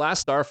The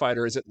Last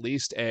Starfighter is at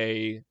least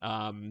a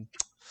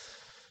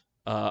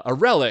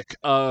relic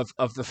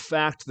of the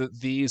fact that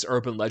these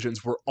urban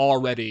legends were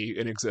already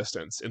in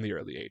existence in the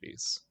early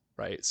 80s.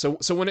 Right. So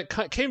when it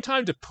came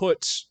time to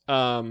put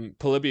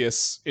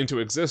Polybius into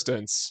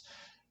existence,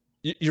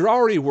 you're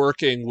already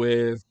working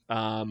with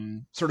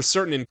sort of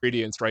certain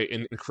ingredients, right,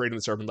 in creating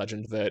this urban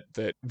legend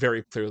that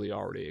very clearly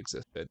already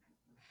existed.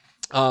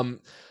 The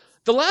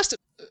last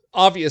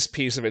obvious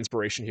piece of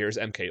inspiration here is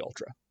MK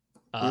Ultra.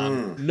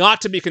 Not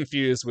to be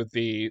confused with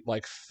the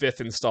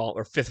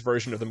fifth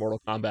version of the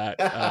Mortal Kombat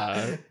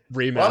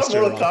remaster A lot of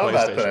Mortal on Kombat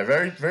PlayStation. today.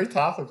 Very, very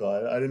topical.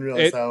 I didn't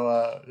realize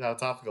how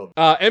topical.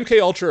 MK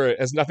Ultra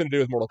has nothing to do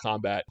with Mortal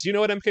Kombat. Do you know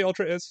what MK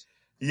Ultra is?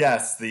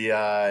 Yes,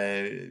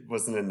 the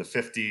wasn't in the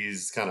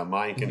 50s kind of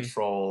mind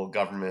control,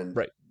 government,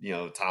 right?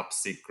 Top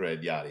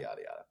secret, yada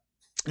yada yada.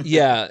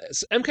 Yeah,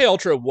 so MK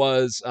Ultra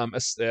was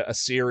a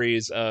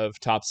series of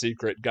top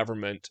secret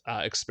government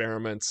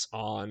experiments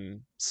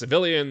on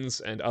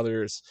civilians and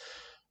others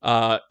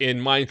in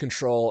mind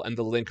control and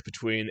the link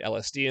between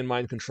LSD and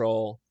mind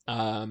control.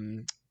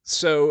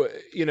 So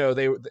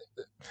the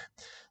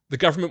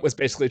government was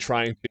basically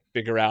trying to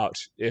figure out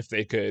if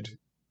they could,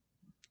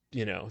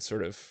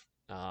 sort of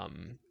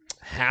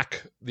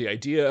hack the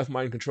idea of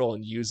mind control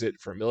and use it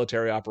for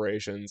military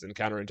operations and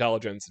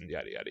counterintelligence and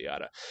yada yada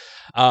yada.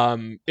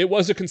 It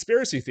was a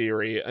conspiracy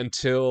theory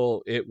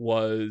until it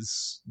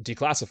was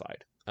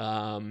declassified.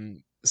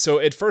 So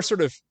it first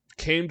sort of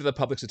came to the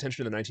public's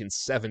attention in the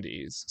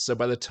 1970s. So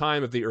by the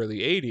time of the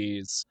early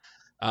 80s,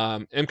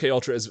 MK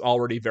Ultra is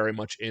already very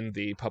much in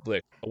the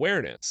public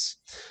awareness.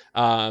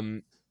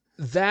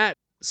 That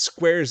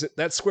squares the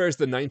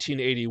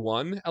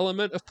 1981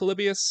 element of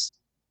Polybius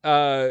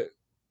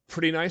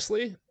pretty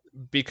nicely,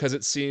 because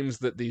it seems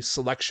that the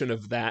selection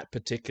of that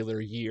particular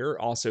year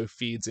also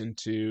feeds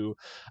into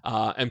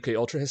MK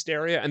Ultra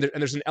hysteria, and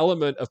there's an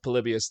element of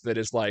Polybius that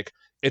is like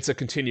it's a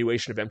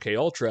continuation of MK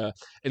Ultra.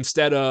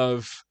 Instead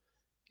of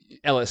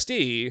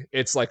LSD,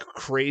 it's like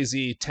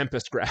crazy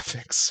Tempest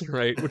graphics,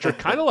 right? Which are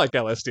kind of like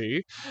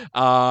LSD,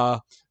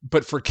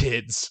 but for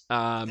kids.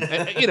 And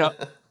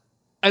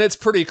it's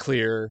pretty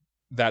clear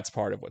that's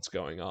part of what's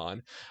going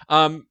on.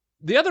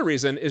 The other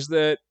reason is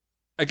that,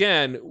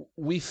 again,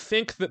 we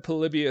think that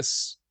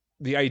Polybius,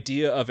 the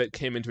idea of it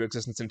came into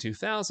existence in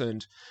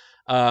 2000.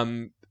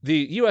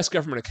 The U.S.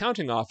 Government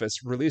Accounting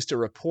Office released a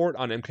report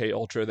on MK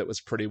Ultra that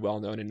was pretty well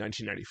known in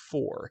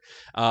 1994,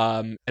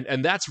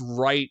 and that's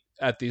right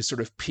at the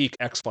sort of peak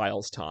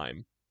X-Files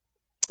time.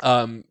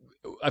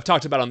 I've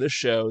talked about on this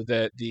show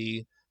that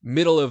the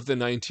middle of the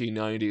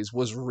 1990s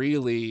was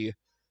really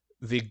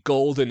the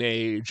golden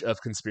age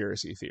of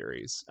conspiracy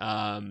theories,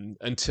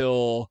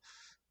 until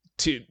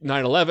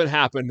 9/11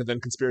 happened, and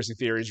then conspiracy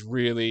theories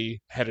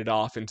really headed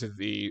off into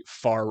the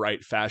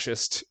far-right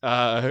fascist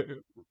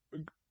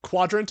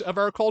quadrant of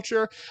our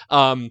culture.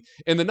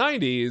 In the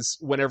 90s,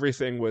 when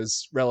everything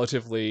was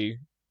relatively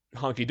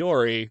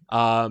honky-dory,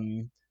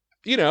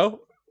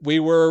 we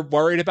were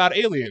worried about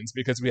aliens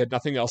because we had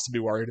nothing else to be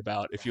worried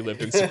about if you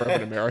lived in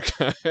suburban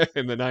America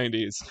in the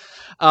 90s.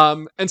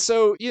 And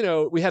so,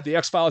 we had the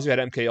X-Files, we had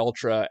MK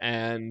Ultra,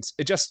 and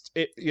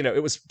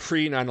it was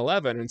pre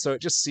 9/11. And so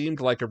it just seemed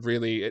like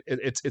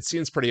it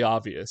seems pretty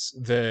obvious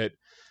that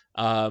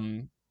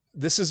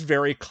this is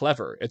very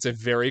clever. It's a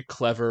very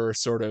clever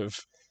sort of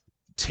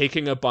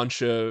taking a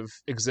bunch of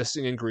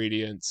existing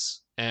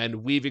ingredients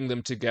and weaving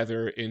them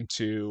together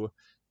into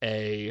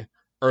a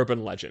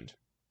urban legend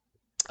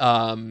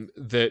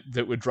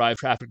that would drive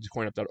traffic to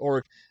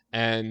coinup.org,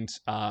 and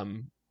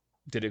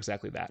did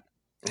exactly that.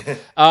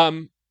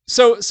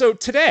 So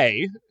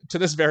today, to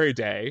this very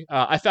day,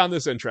 I found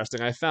this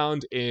interesting. I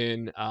found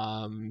in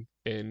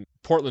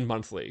Portland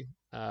Monthly,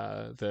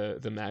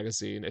 the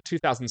magazine, a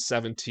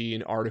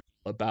 2017 article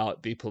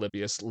about the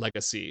Polybius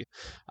legacy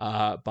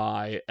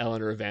by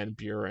Eleanor Van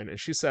Buren, and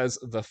she says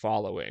the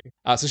following.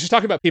 So she's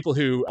talking about people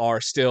who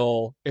are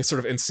still sort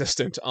of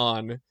insistent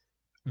on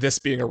this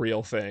being a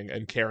real thing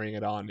and carrying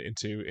it on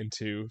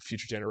into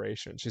future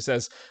generations. She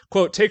says,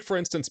 quote, take for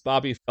instance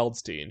Bobby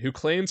Feldstein, who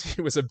claims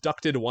he was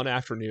abducted one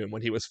afternoon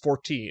when he was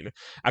 14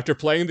 after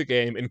playing the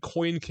game in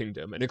Coin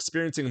Kingdom and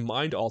experiencing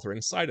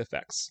mind-altering side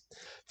effects.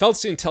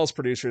 Feldstein tells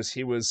producers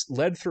he was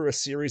led through a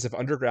series of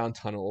underground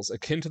tunnels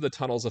akin to the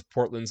tunnels of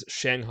Portland's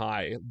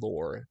Shanghai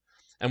lore,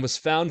 and was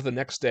found the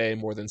next day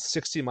more than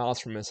 60 miles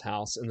from his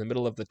house in the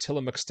middle of the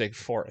Tillamook State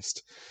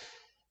Forest.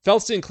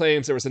 Feldstein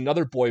claims there was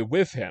another boy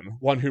with him,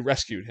 one who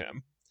rescued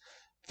him.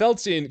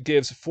 Feldstein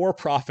gives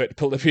for-profit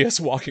Polybius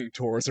walking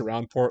tours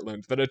around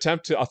Portland that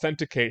attempt to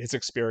authenticate his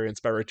experience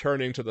by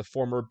returning to the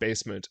former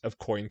basement of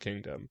Coin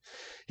Kingdom.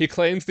 He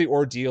claims the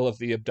ordeal of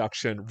the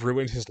abduction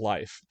ruined his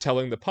life,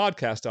 telling the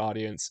podcast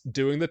audience,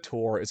 doing the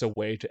tour is a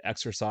way to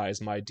exorcise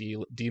my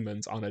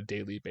demons on a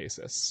daily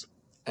basis.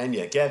 And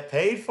you get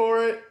paid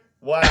for it?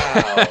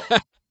 Wow.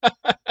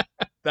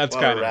 That's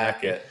what kind a of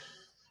racket.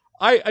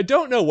 I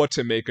don't know what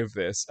to make of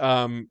this.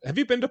 Have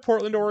you been to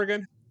Portland,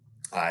 Oregon?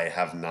 I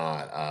have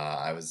not.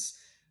 I was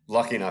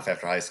lucky enough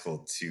after high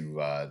school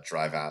to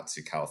drive out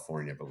to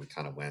California, but we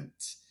kind of went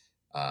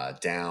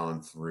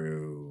down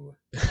through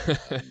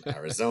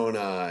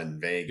Arizona and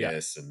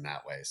Vegas and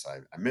that way. So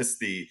I missed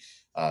the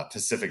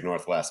Pacific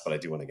Northwest, but I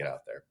do want to get out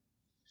there.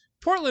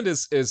 Portland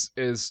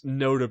is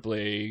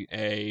notably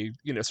a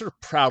sort of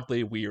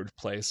proudly weird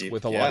place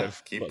with a lot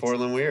of keep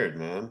Portland weird,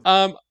 man.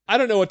 I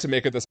don't know what to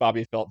make of this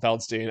Bobby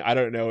Feldstein. I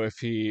don't know if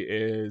he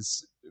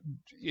is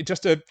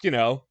just a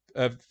kind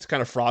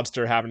of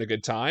fraudster having a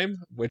good time,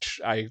 which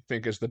I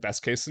think is the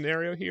best case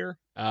scenario here.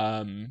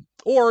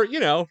 Or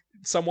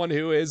someone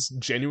who is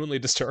genuinely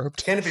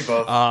disturbed. Can it be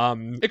both?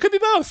 It could be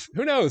both.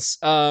 Who knows?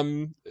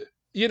 I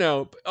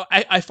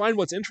find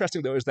what's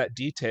interesting though is that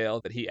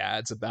detail that he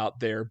adds about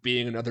there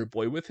being another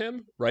boy with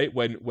him, right?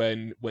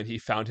 When he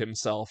found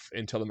himself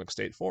in Tillamook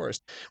State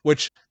Forest,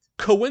 which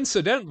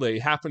coincidentally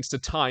happens to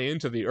tie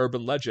into the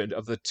urban legend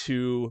of the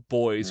two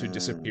boys who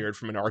disappeared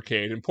from an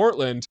arcade in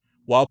Portland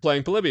while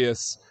playing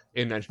Polybius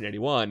in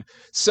 1981.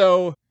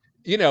 So,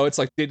 it's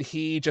like, did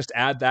he just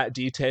add that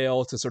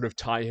detail to sort of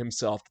tie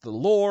himself to the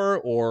lore,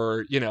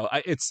 or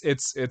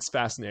it's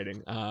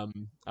fascinating.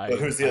 But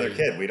who's the other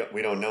kid?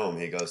 We don't know him.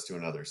 He goes to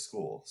another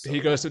school. So he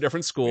goes to a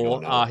different school.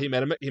 He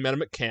met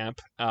him at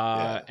camp,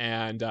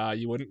 and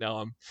you wouldn't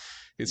know him.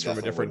 He's from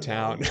a different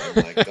town.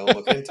 Don't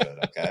look into it,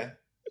 okay?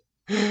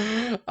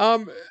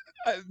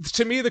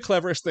 To me, the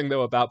cleverest thing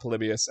though about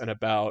Polybius and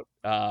about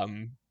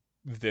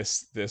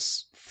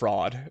this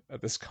fraud,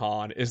 this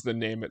con, is the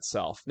name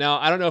itself. Now,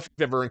 I don't know if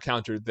you've ever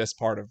encountered this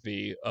part of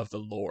the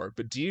lore,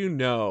 but do you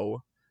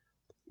know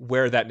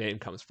where that name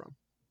comes from?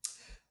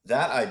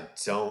 That I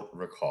don't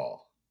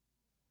recall.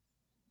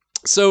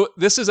 So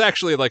this is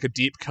actually like a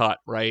deep cut,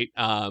 right?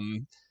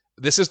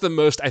 This is the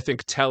most, I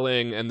think,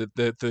 telling and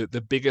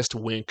the biggest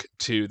wink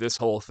to this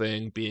whole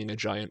thing being a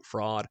giant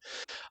fraud.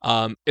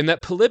 In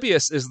that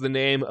Polybius is the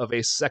name of a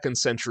 2nd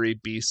century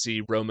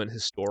BC Roman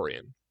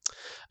historian,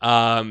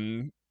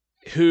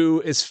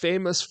 who is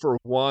famous for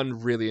one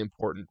really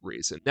important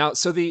reason. Now,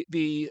 so the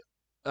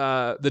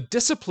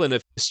discipline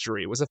of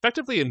history was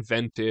effectively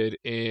invented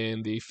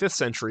in the 5th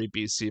century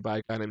BC by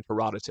a guy named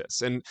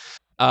Herodotus, and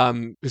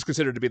who's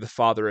considered to be the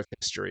father of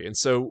history. And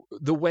so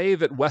the way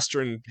that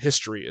Western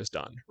history is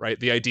done, right,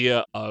 the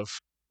idea of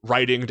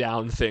writing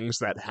down things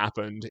that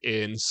happened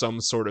in some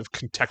sort of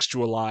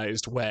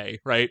contextualized way,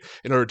 right,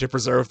 in order to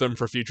preserve them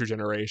for future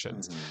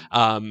generations.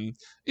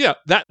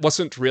 That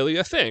wasn't really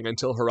a thing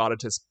until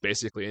Herodotus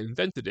basically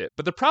invented it.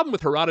 But the problem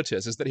with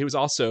Herodotus is that he was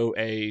also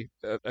a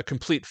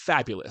complete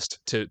fabulist,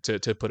 to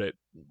put it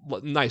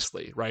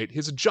nicely, right?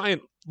 He's a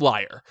giant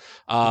liar.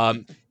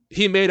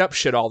 He made up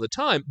shit all the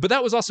time, but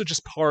that was also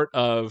just part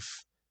of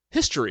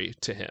history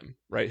to him,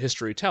 right?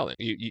 History telling.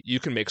 You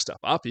can make stuff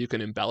up, you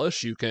can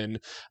embellish, you can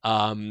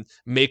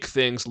make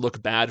things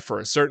look bad for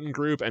a certain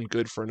group and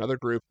good for another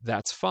group.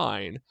 That's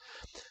fine.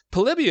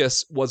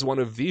 Polybius was one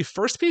of the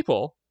first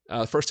people,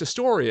 first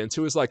historians,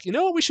 who was like, you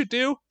know what we should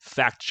do?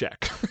 Fact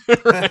check.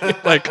 Right?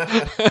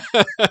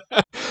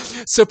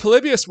 So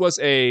Polybius was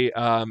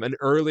an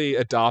early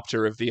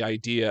adopter of the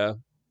idea,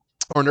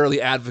 or an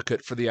early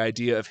advocate for the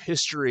idea of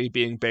history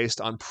being based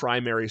on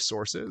primary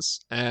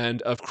sources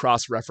and of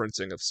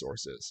cross-referencing of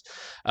sources,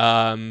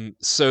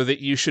 so that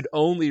you should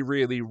only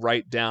really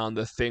write down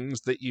the things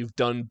that you've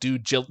done due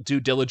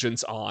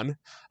diligence on,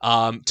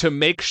 to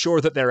make sure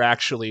that they're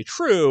actually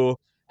true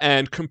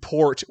and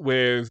comport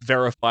with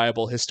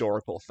verifiable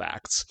historical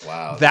facts.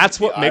 Wow, that's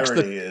what makes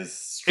irony is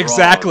strong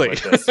exactly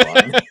with this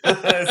one.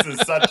 This is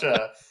such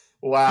a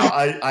wow.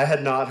 I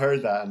had not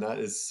heard that, and that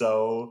is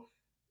so.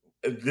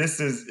 This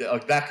is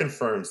that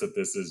confirms that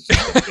this is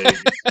just a big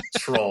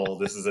troll.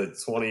 This is a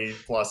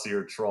 20+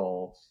 year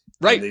troll,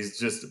 right? And he's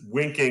just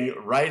winking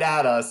right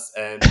at us,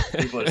 and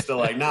people are still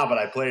like, "No, but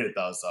I played it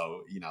though,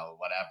 so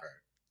whatever."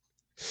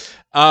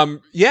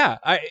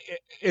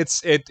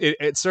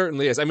 It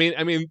certainly is. I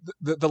mean,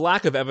 the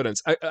lack of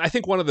evidence. I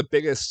think one of the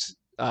biggest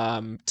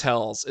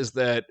tells is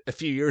that a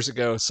few years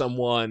ago,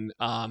 someone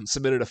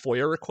submitted a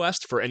FOIA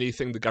request for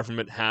anything the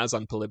government has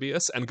on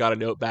Polybius and got a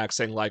note back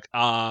saying like,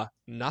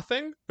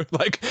 nothing.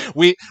 Like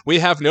we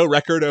have no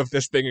record of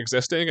this thing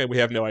existing, and we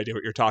have no idea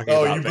what you're talking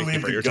Oh, about. you Thank you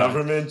believe for the your time.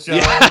 government, John?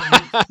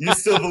 Yeah. You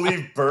still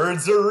believe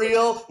birds are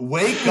real?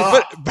 Wake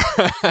but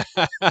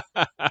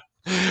up!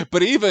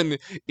 but even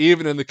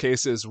in the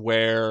cases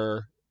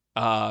where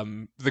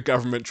the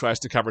government tries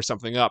to cover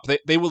something up,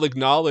 they will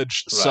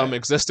acknowledge some Right.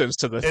 existence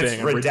to the It's thing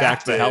and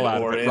redact the hell redacted out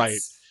of or it, right?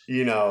 it's,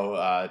 It,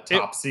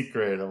 top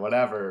secret or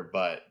whatever,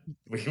 but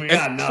we and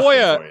got nothing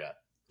FOIA, for you.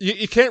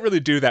 you can't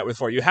really do that with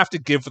FOIA. You have to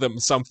give them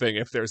something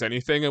if there's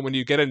anything. And when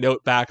you get a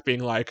note back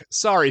being like,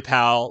 sorry,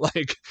 pal,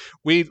 like,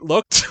 we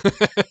looked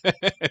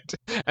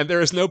and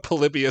there is no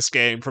Polybius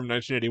game from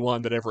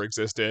 1981 that ever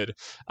existed.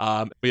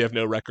 We have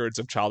no records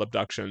of child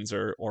abductions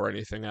or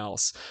anything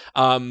else.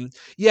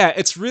 Yeah,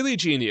 it's really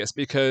genius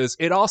because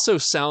it also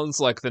sounds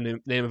like the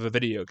name of a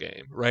video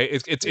game, right?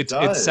 It It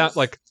sounds does.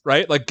 like,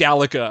 right? Like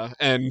Galaga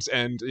and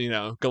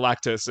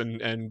Galactus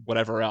and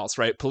whatever else,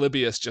 right?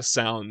 Polybius just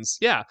sounds,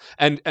 yeah.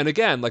 And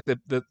again, like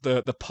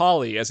the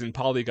poly as in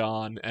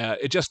polygon,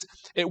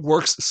 it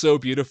works so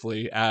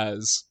beautifully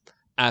as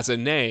a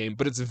name,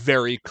 but it's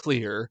very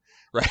clear,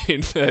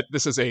 right, that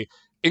this is a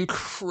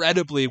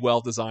incredibly well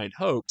designed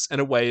hoax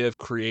and a way of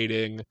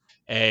creating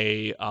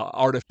a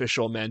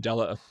artificial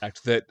Mandela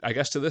effect that I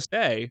guess to this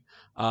day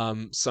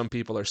some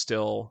people are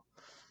still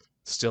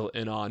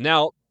in on.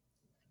 Now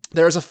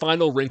there's a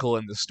final wrinkle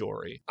in the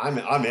story.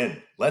 I'm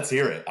in. Let's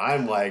hear it.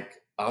 I'm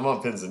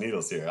on pins and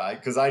needles here.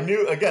 Because I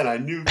knew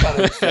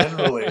kind of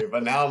generally,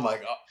 but now I'm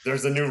like, oh,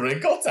 there's a new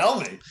wrinkle.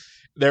 Tell me.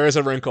 There is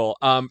a wrinkle.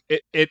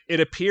 It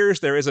appears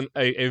there is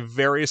a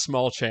very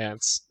small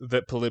chance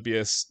that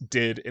Polybius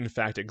did in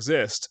fact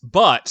exist,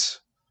 but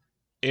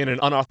in an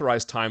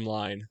unauthorized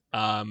timeline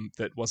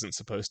that wasn't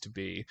supposed to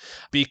be.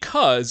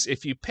 Because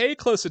if you pay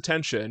close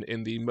attention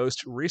in the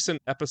most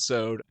recent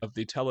episode of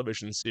the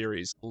television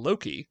series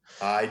Loki,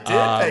 I did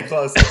pay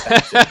close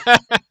attention.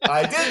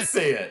 I did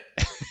see it.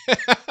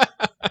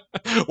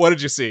 What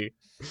did you see?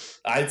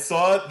 I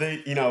saw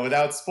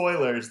without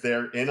spoilers,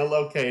 they're in a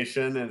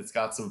location and it's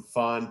got some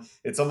fun.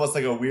 It's almost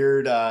like a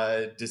weird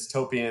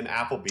dystopian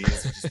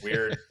Applebee's, just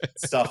weird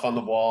stuff on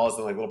the walls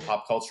and like little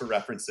pop culture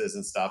references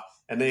and stuff.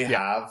 And they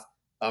have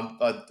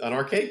an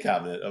arcade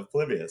cabinet of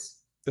Polybius.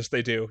 This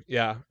they do,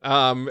 yeah.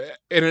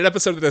 In an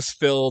episode that's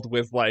filled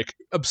with like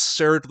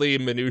absurdly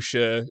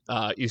minutia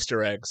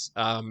Easter eggs,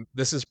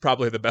 this is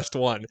probably the best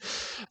one.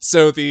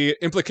 So the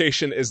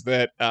implication is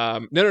that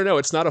no,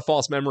 it's not a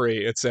false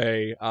memory. It's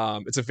a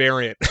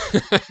variant.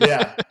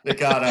 Yeah, it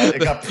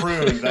got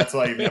pruned. That's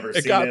why you've never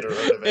seen it or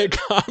heard of it. It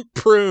got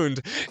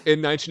pruned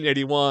in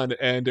 1981,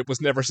 and it was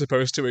never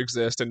supposed to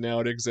exist, and now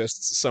it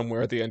exists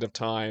somewhere at the end of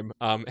time,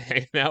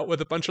 hanging out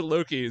with a bunch of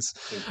Lokis.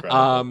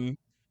 Incredible.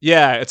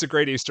 Yeah, it's a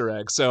great Easter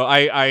egg. So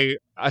I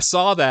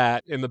saw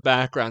that in the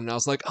background and I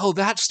was like, oh,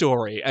 that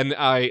story. And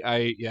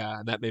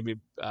and that made me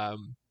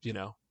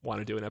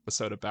want to do an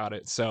episode about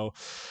it. So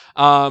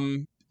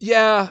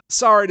yeah,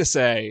 sorry to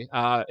say,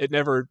 it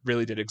never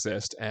really did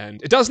exist,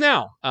 and it does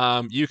now.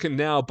 You can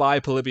now buy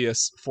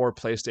Polybius for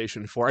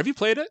PlayStation 4. Have you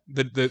played it?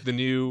 The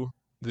new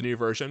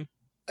version?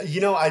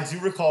 I do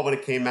recall when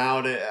it came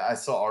out. I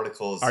saw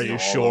articles. Are you all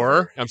sure?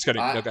 over. I'm just kidding.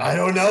 No, go I ahead.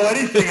 don't know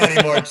anything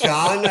anymore,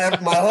 John.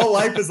 My whole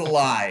life is a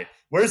lie.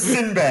 Where's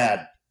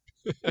Sinbad?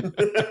 No,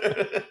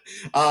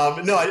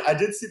 I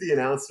did see the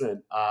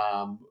announcement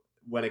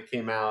when it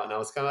came out, and I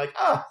was kind of like,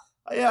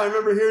 yeah, I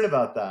remember hearing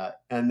about that.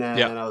 And then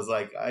I was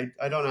like,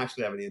 I don't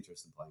actually have any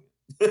interest in playing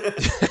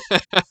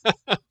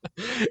it.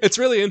 It's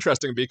really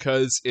interesting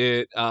because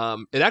it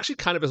actually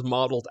kind of is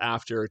modeled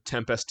after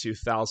Tempest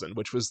 2000,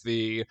 which was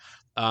the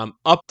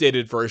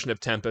updated version of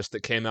Tempest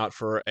that came out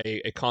for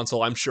a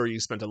console I'm sure you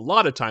spent a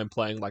lot of time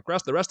playing, like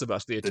the rest of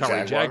us, the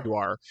Atari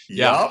Jaguar.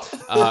 Yep.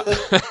 Yeah.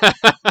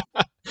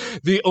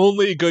 The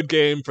only good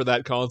game for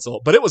that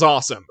console, but it was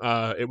awesome.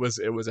 It was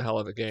a hell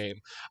of a game.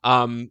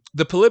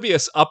 The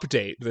Polybius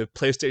update, the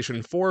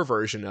PlayStation 4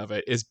 version of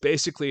it, is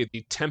basically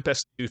the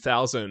Tempest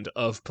 2000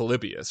 of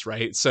Polybius,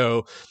 right?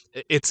 So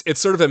it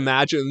sort of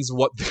imagines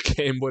what the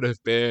game would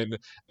have been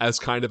as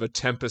kind of a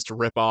Tempest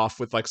ripoff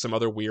with like some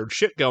other weird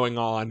shit going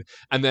on,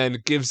 and then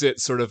gives it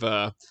sort of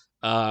a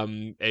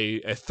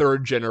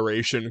third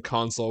generation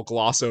console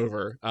gloss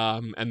over,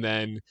 and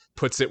then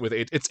puts it with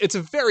it's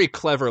a very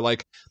clever,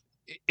 like,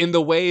 in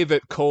the way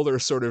that Kohler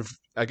sort of,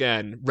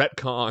 again,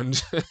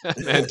 retconned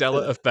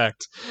Mandela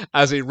Effect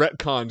as a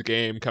retconned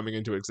game coming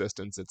into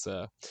existence. It's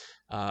a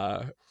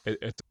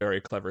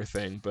very clever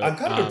thing. But I'm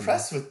kind of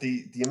impressed with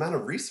the amount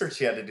of research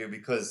he had to do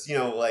because,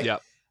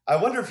 I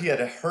wonder if he had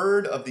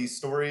heard of these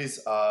stories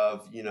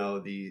of,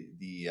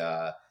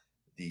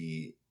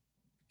 the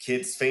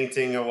kids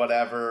fainting or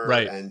whatever,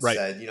 right,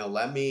 said,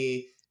 let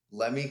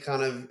me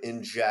kind of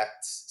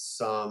inject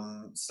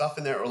some stuff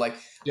in there, or like,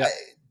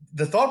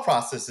 the thought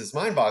process is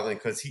mind-boggling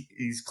because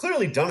he's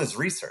clearly done his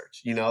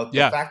research.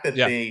 The fact that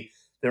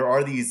there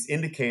are these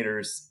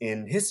indicators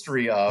in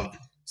history of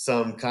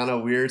some kind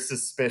of weird,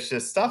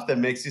 suspicious stuff that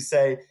makes you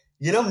say,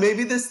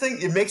 maybe this thing,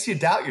 it makes you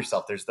doubt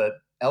yourself. There's that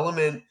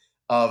element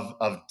of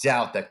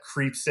doubt that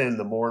creeps in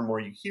the more and more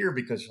you hear,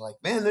 because you're like,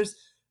 man, there's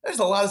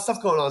a lot of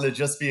stuff going on to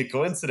just be a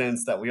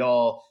coincidence that we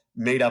all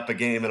made up a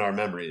game in our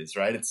memories,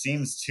 right? It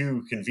seems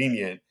too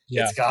convenient.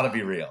 Yeah. It's got to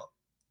be real.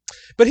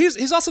 But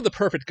he's also the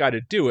perfect guy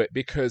to do it,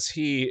 because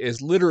he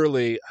is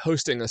literally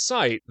hosting a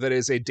site that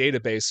is a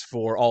database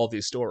for all of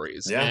these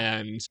stories. Yeah.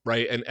 And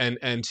right,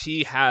 and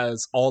he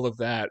has all of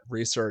that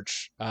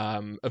research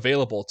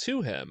available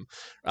to him.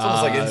 It's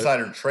almost like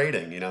insider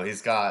trading.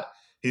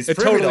 He's It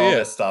privy to totally all is.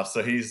 this stuff,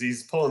 so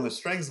he's pulling the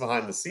strings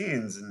behind the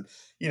scenes. And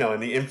in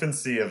the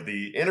infancy of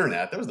the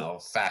internet, there was no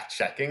fact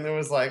checking. There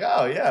was like,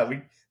 oh yeah,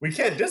 we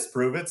can't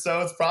disprove it, so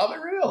it's probably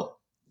real.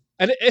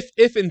 And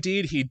if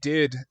indeed he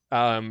did,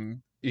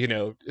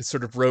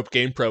 sort of rope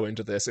GamePro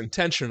into this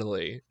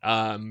intentionally,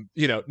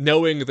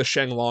 knowing the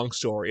Shenlong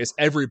story, as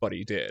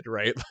everybody did,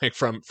 right? Like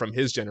from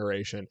his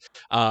generation,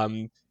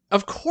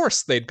 of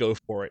course they'd go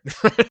for it.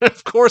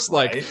 Of course,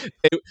 like Right.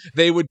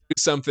 they would do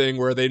something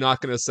where they're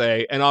not going to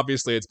say, and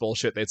obviously it's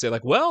bullshit. They'd say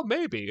like, well,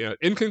 maybe,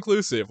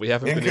 inconclusive. We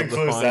haven't been able to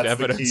Inconclusive, find that's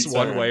the key evidence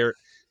one term. way or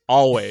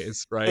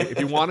always, right? If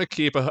you want to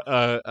keep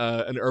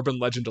an urban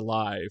legend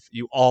alive,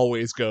 you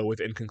always go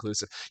with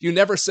inconclusive. You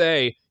never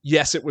say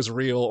yes, it was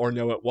real, or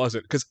no, it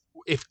wasn't, because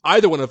if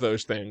either one of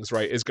those things,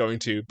 right, is going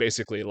to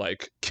basically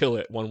like kill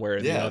it one way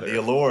or the other. The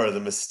allure, the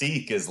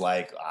mystique is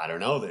like, I don't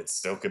know, that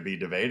still could be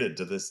debated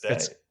to this day.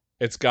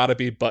 It's got to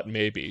be, but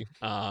maybe.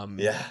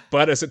 Yeah.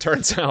 But as it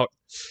turns out,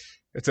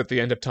 it's at the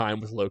end of time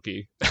with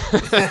Loki.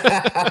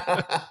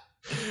 I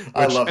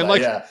love that.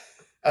 Like, yeah.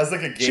 As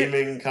like a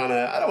gaming kind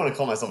of, I don't want to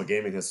call myself a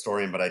gaming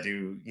historian, but I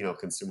do,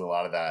 consume a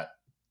lot of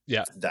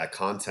that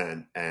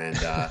content. And,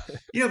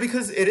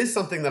 because it is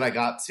something that I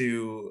got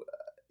to,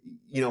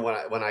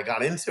 when I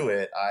got into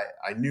it,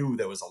 I knew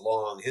there was a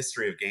long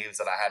history of games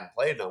that I hadn't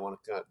played, and I wanted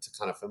to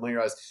kind of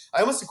familiarize. I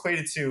almost equate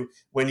it to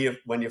when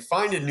you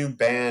find a new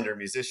band or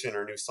musician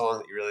or new song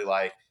that you really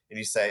like, and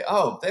you say,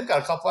 oh, they've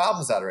got a couple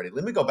albums out already.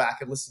 Let me go back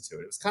and listen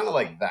to it. It was kind of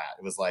like that.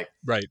 It was like,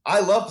 right. I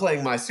love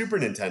playing my Super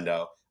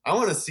Nintendo. I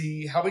want to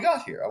see how we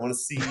got here. I want to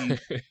see,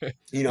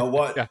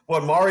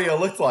 what Mario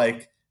looked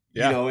like,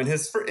 in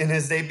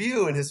his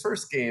debut, in his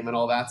first game, and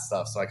all that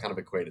stuff. So I kind of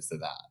equate it to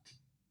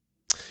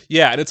that.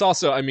 Yeah, and it's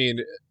also, I mean,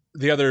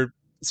 the other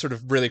sort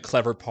of really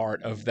clever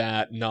part of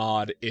that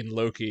nod in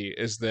Loki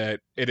is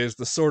that it is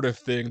the sort of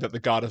thing that the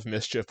God of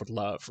Mischief would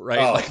love, right?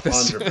 Oh, like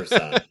this...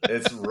 100%.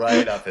 It's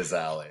right up his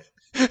alley.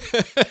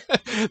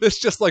 This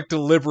just like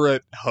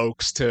deliberate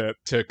hoax to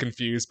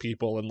confuse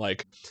people and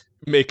like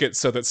make it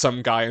so that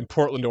some guy in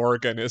Portland,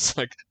 Oregon is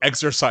like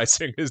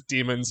exorcising his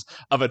demons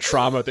of a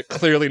trauma that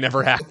clearly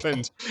never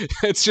happened.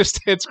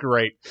 It's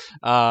great.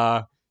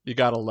 You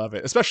gotta love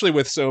it, especially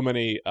with so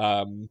many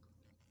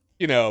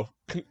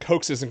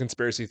hoaxes and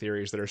conspiracy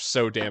theories that are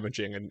so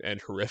damaging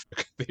and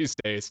horrific these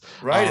days.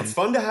 Right. It's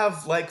fun to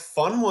have like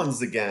fun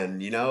ones again,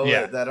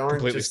 that aren't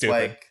completely just stupid.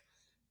 like,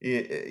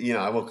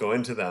 I won't go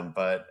into them,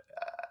 but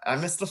I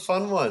miss the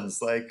fun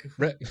ones, like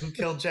who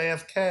killed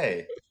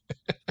JFK.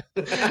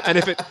 And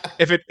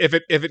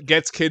if it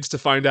gets kids to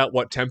find out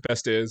what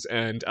Tempest is,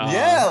 and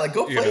like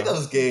go play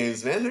those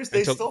games, man.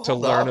 They still hold to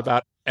learn up.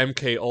 about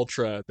MK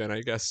Ultra, then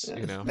I guess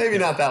maybe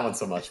not that one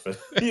so much, but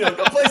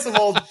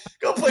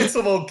go play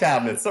some old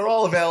cabinets. They're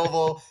all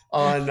available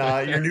on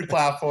your new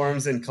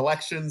platforms and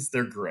collections.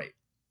 They're great.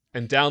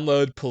 And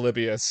download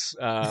Polybius,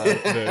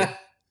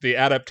 the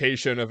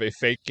adaptation of a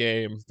fake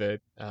game that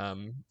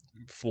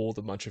fooled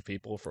a bunch of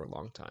people for a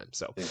long time.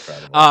 So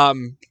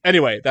incredible.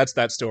 Anyway, that's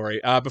that story.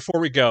 Before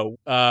we go,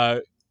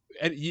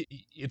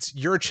 it's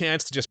your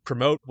chance to just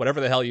promote whatever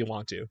the hell you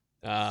want to.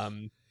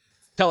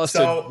 Tell us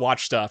to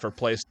watch stuff or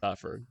play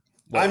stuff or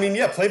whatever. I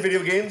mean, play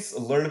video games,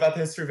 learn about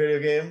the history of video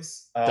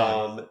games.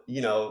 Done.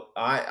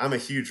 I'm a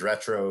huge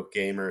retro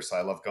gamer, so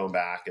I love going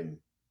back and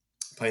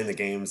playing the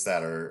games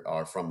that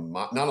are from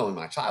not only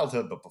my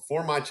childhood, but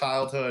before my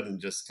childhood,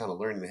 and just kind of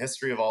learning the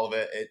history of all of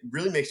it. It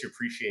really makes you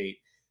appreciate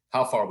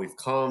how far we've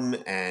come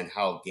and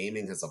how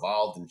gaming has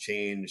evolved and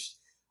changed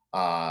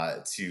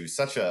to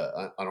such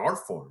an art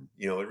form.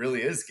 It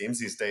really is. Games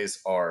these days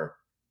are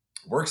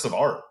works of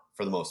art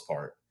for the most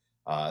part.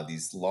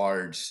 These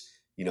large,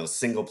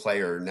 single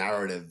player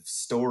narrative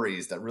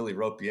stories that really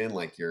rope you in,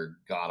 like your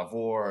God of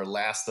War,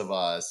 Last of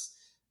Us,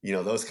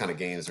 those kind of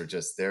games are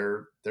just,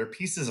 they're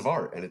pieces of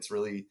art. And it's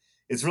really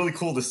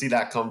cool to see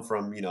that come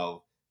from,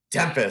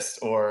 Tempest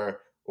or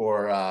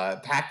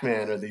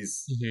Pac-Man, or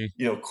these,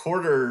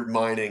 quarter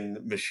mining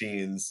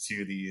machines,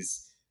 to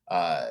these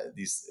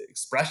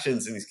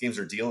expressions. And these games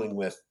are dealing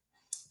with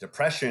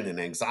depression and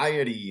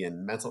anxiety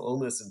and mental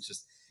illness, and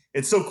just,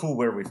 it's so cool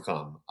where we've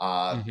come.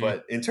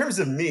 But in terms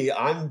of me,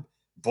 I'm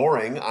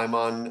boring. I'm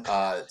on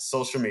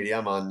social media.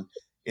 I'm on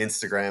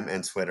Instagram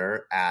and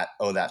Twitter at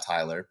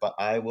 @OhThatTyler. But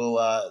I will,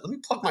 let me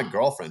plug my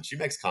girlfriend. She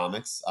makes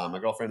comics. My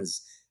girlfriend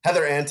is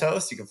Heather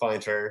Antos. You can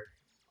find her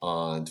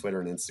on Twitter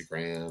and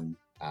Instagram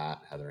at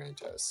Heather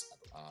Antos.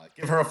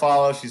 Give her a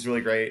follow. She's really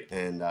great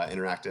and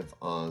interactive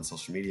on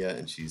social media,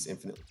 and she's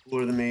infinitely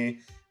cooler than me.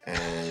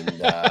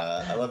 And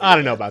I love. I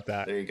don't know about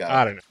that. There you go.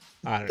 I don't know.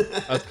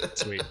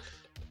 That's sweet.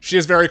 She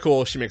is very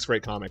cool. She makes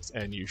great comics,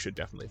 and you should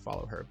definitely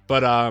follow her.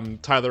 But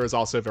Tyler is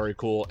also very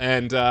cool,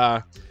 and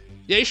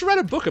yeah, you should write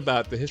a book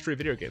about the history of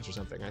video games or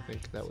something. I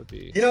think that would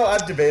be.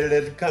 I've debated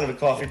it, kind of a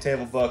coffee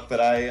table book, but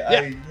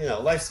I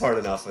life's hard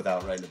enough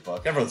without writing a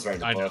book. Everyone's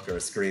writing a book or a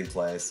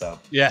screenplay, so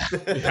yeah,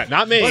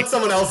 not me. Let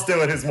someone else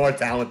do it who's more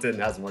talented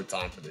and has more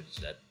time for this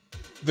shit.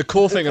 The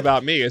cool thing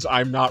about me is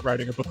I'm not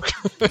writing a book.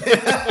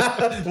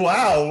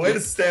 Wow, way to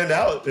stand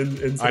out in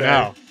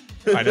today.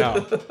 I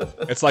know.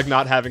 It's like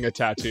not having a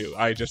tattoo.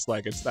 I just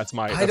like that's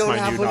my. I don't my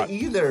have new one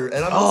either,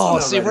 and I'm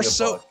also not writing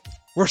a book.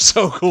 We're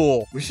so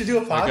cool. We should do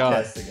a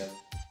podcast together.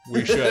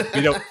 We should.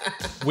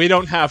 We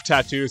don't have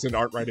tattoos and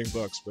aren't writing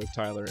books with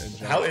Tyler and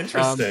John. How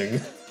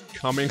interesting.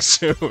 Coming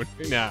soon.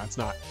 Nah, it's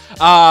not.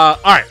 All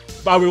right.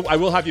 I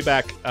will have you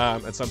back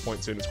at some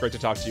point soon. It's great to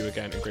talk to you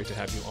again and great to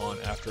have you on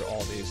after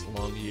all these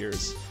long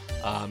years.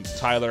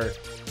 Tyler,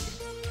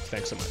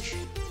 thanks so much.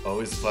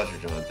 Always a pleasure,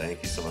 John.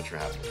 Thank you so much for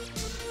having me.